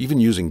 even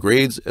using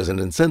grades as an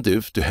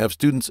incentive to have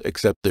students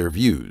accept their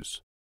views.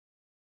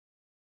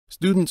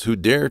 Students who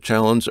dare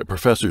challenge a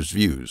professor's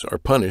views are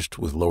punished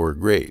with lower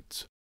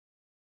grades.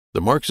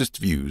 The Marxist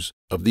views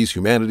of these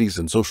humanities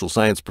and social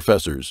science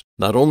professors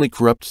not only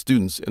corrupt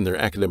students in their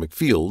academic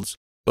fields,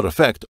 but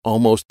affect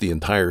almost the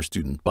entire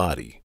student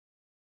body.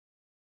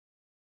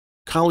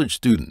 College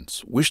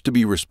students wish to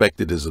be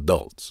respected as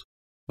adults,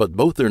 but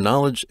both their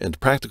knowledge and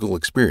practical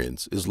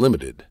experience is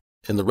limited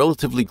in the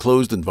relatively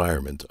closed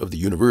environment of the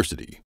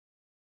university.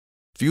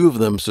 Few of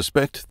them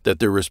suspect that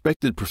their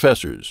respected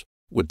professors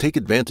would take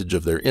advantage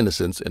of their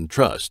innocence and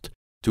trust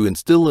to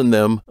instill in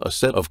them a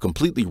set of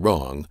completely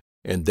wrong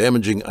and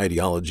damaging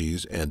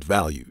ideologies and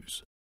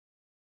values.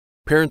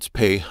 Parents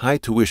pay high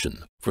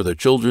tuition for their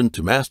children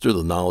to master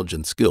the knowledge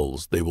and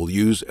skills they will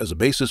use as a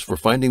basis for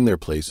finding their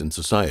place in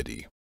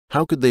society.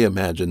 How could they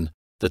imagine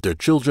that their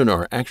children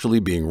are actually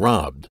being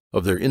robbed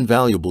of their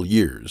invaluable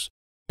years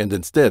and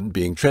instead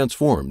being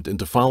transformed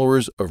into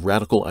followers of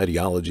radical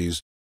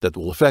ideologies that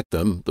will affect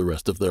them the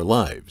rest of their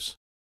lives?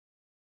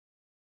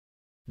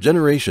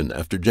 Generation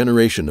after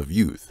generation of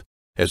youth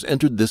has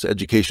entered this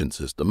education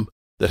system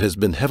that has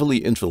been heavily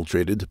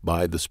infiltrated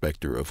by the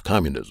specter of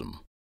communism.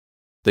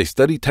 They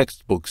study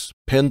textbooks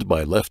penned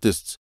by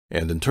leftists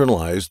and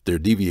internalize their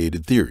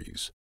deviated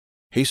theories,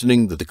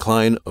 hastening the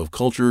decline of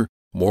culture,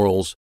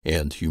 morals,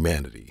 and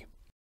humanity.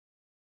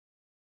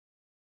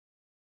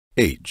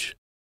 H.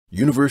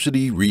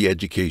 University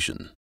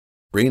Re-Education,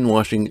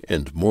 Brainwashing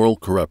and Moral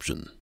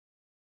Corruption.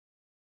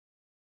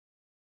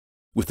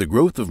 With the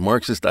growth of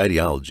Marxist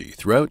ideology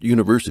throughout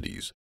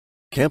universities,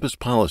 campus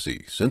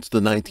policy since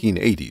the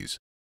 1980s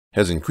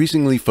has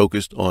increasingly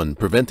focused on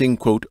preventing,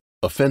 quote,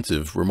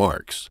 offensive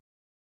remarks,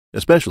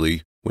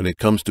 especially when it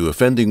comes to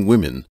offending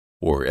women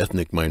or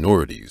ethnic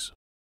minorities.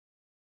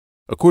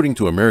 According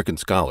to American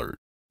scholar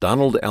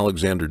Donald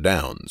Alexander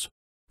Downs,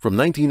 from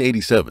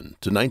 1987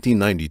 to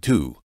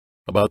 1992,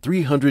 about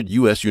 300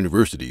 U.S.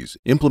 universities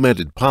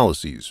implemented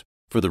policies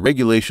for the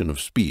regulation of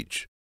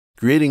speech,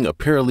 creating a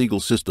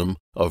paralegal system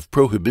of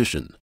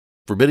prohibition,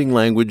 forbidding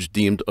language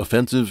deemed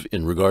offensive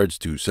in regards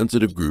to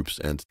sensitive groups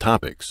and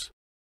topics.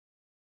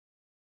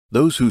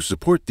 Those who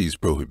support these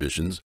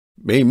prohibitions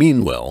may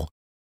mean well,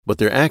 but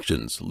their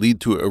actions lead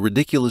to a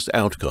ridiculous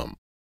outcome,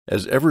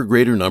 as ever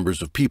greater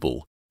numbers of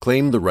people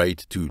claim the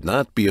right to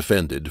not be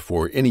offended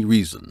for any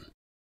reason.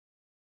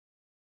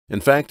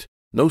 In fact,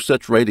 no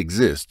such right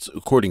exists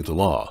according to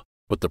law,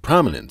 but the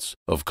prominence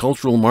of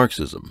cultural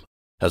Marxism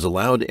has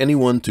allowed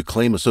anyone to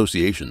claim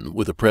association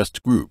with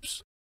oppressed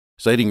groups,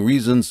 citing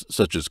reasons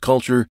such as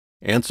culture,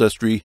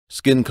 ancestry,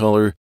 skin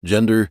color,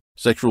 gender,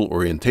 sexual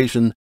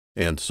orientation,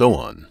 and so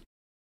on.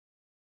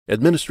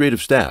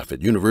 Administrative staff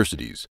at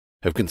universities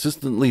have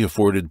consistently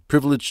afforded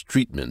privileged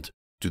treatment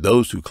to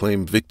those who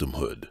claim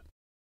victimhood.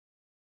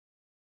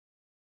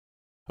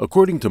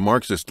 According to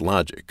Marxist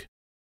logic,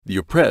 the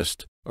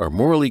oppressed are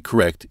morally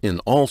correct in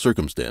all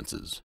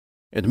circumstances,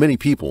 and many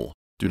people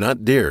do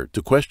not dare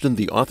to question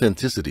the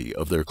authenticity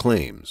of their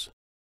claims.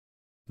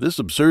 This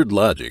absurd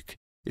logic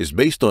is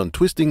based on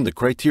twisting the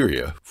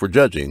criteria for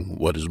judging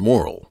what is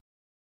moral.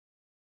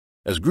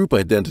 As group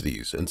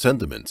identities and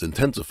sentiments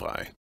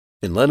intensify,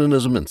 in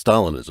Leninism and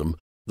Stalinism,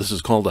 this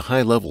is called a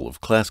high level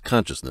of class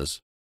consciousness,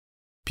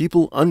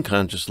 people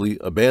unconsciously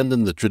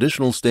abandon the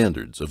traditional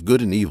standards of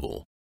good and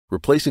evil,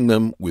 replacing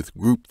them with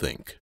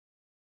groupthink.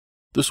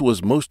 This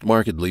was most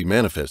markedly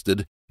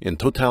manifested in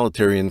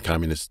totalitarian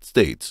communist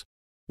states,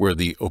 where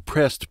the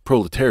oppressed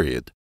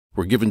proletariat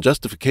were given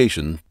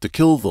justification to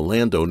kill the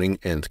landowning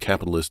and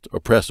capitalist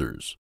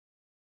oppressors.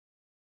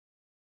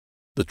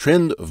 The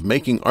trend of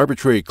making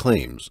arbitrary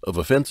claims of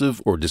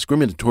offensive or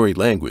discriminatory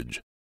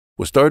language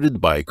was started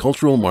by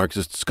cultural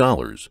Marxist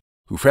scholars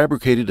who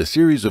fabricated a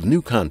series of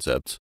new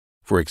concepts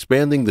for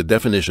expanding the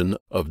definition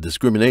of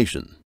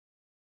discrimination.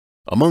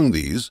 Among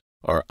these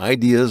are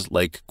ideas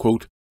like,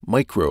 quote,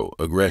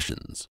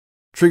 microaggressions,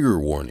 trigger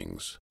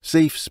warnings,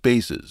 safe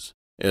spaces,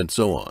 and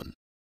so on.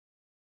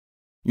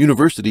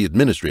 University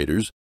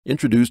administrators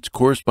introduced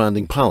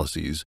corresponding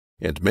policies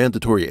and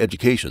mandatory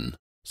education,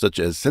 such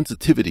as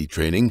sensitivity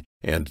training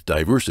and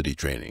diversity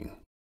training.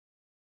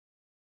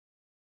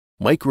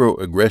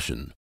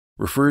 Microaggression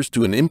refers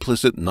to an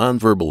implicit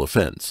nonverbal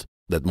offense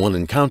that one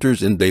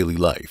encounters in daily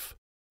life,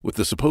 with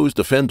the supposed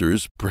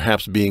offenders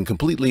perhaps being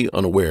completely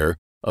unaware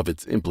of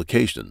its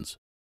implications.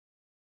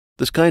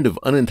 This kind of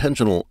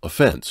unintentional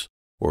offense,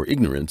 or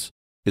ignorance,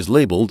 is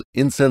labeled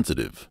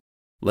insensitive.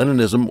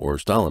 Leninism or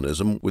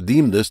Stalinism would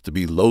deem this to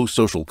be low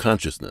social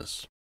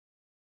consciousness.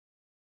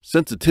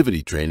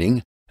 Sensitivity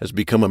training has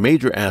become a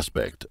major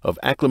aspect of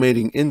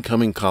acclimating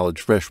incoming college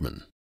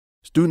freshmen.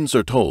 Students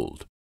are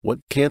told what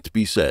can't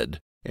be said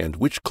and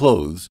which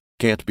clothes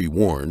can't be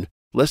worn,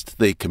 lest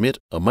they commit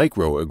a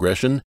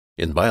microaggression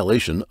in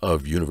violation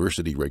of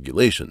university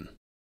regulation.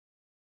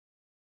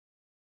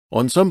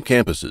 On some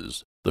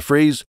campuses, the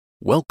phrase,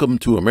 "Welcome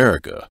to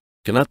America,"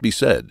 cannot be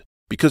said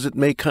because it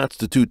may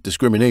constitute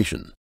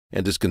discrimination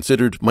and is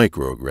considered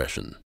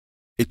microaggression.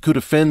 It could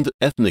offend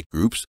ethnic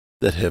groups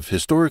that have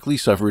historically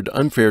suffered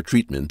unfair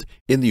treatment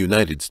in the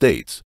United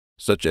States,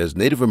 such as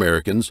Native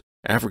Americans,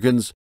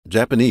 Africans,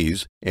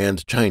 Japanese,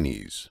 and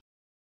Chinese.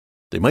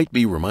 They might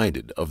be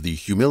reminded of the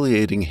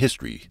humiliating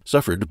history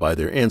suffered by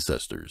their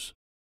ancestors.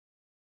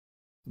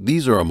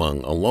 These are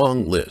among a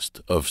long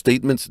list of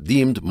statements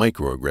deemed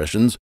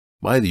microaggressions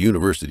by the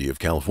University of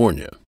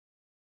California.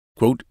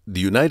 Quote, "The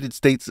United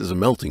States is a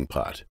melting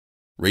pot,"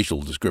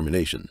 racial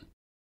discrimination.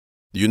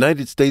 "The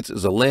United States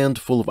is a land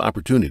full of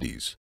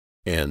opportunities,"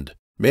 and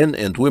 "Men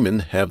and women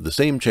have the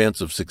same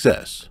chance of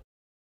success,"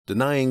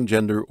 denying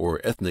gender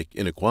or ethnic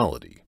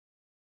inequality.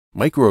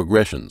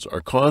 Microaggressions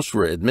are cause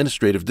for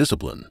administrative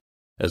discipline,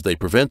 as they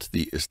prevent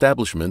the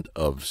establishment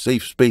of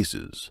safe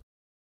spaces.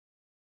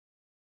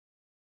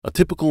 A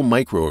typical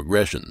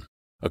microaggression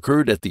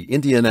occurred at the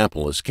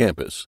Indianapolis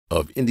campus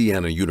of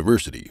Indiana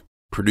University,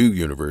 Purdue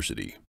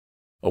University.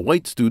 A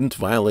white student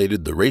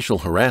violated the racial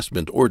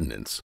harassment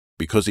ordinance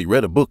because he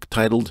read a book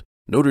titled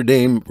Notre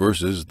Dame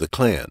versus the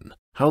Klan: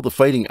 How the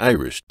Fighting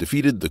Irish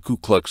Defeated the Ku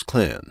Klux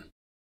Klan.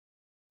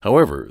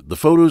 However, the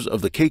photos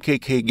of the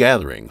KKK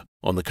gathering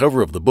on the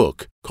cover of the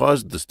book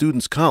caused the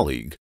student's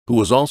colleague, who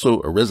was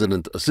also a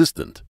resident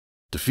assistant,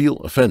 to feel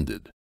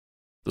offended.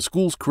 The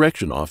school's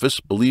correction office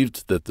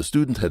believed that the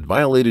student had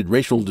violated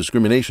racial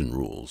discrimination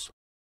rules.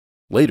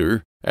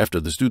 Later, after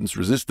the student's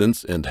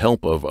resistance and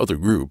help of other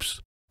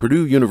groups,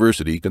 Purdue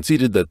University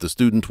conceded that the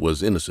student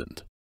was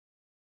innocent.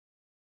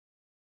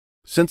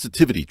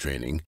 Sensitivity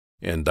training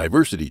and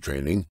diversity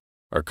training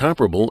are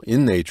comparable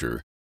in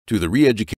nature to the re-education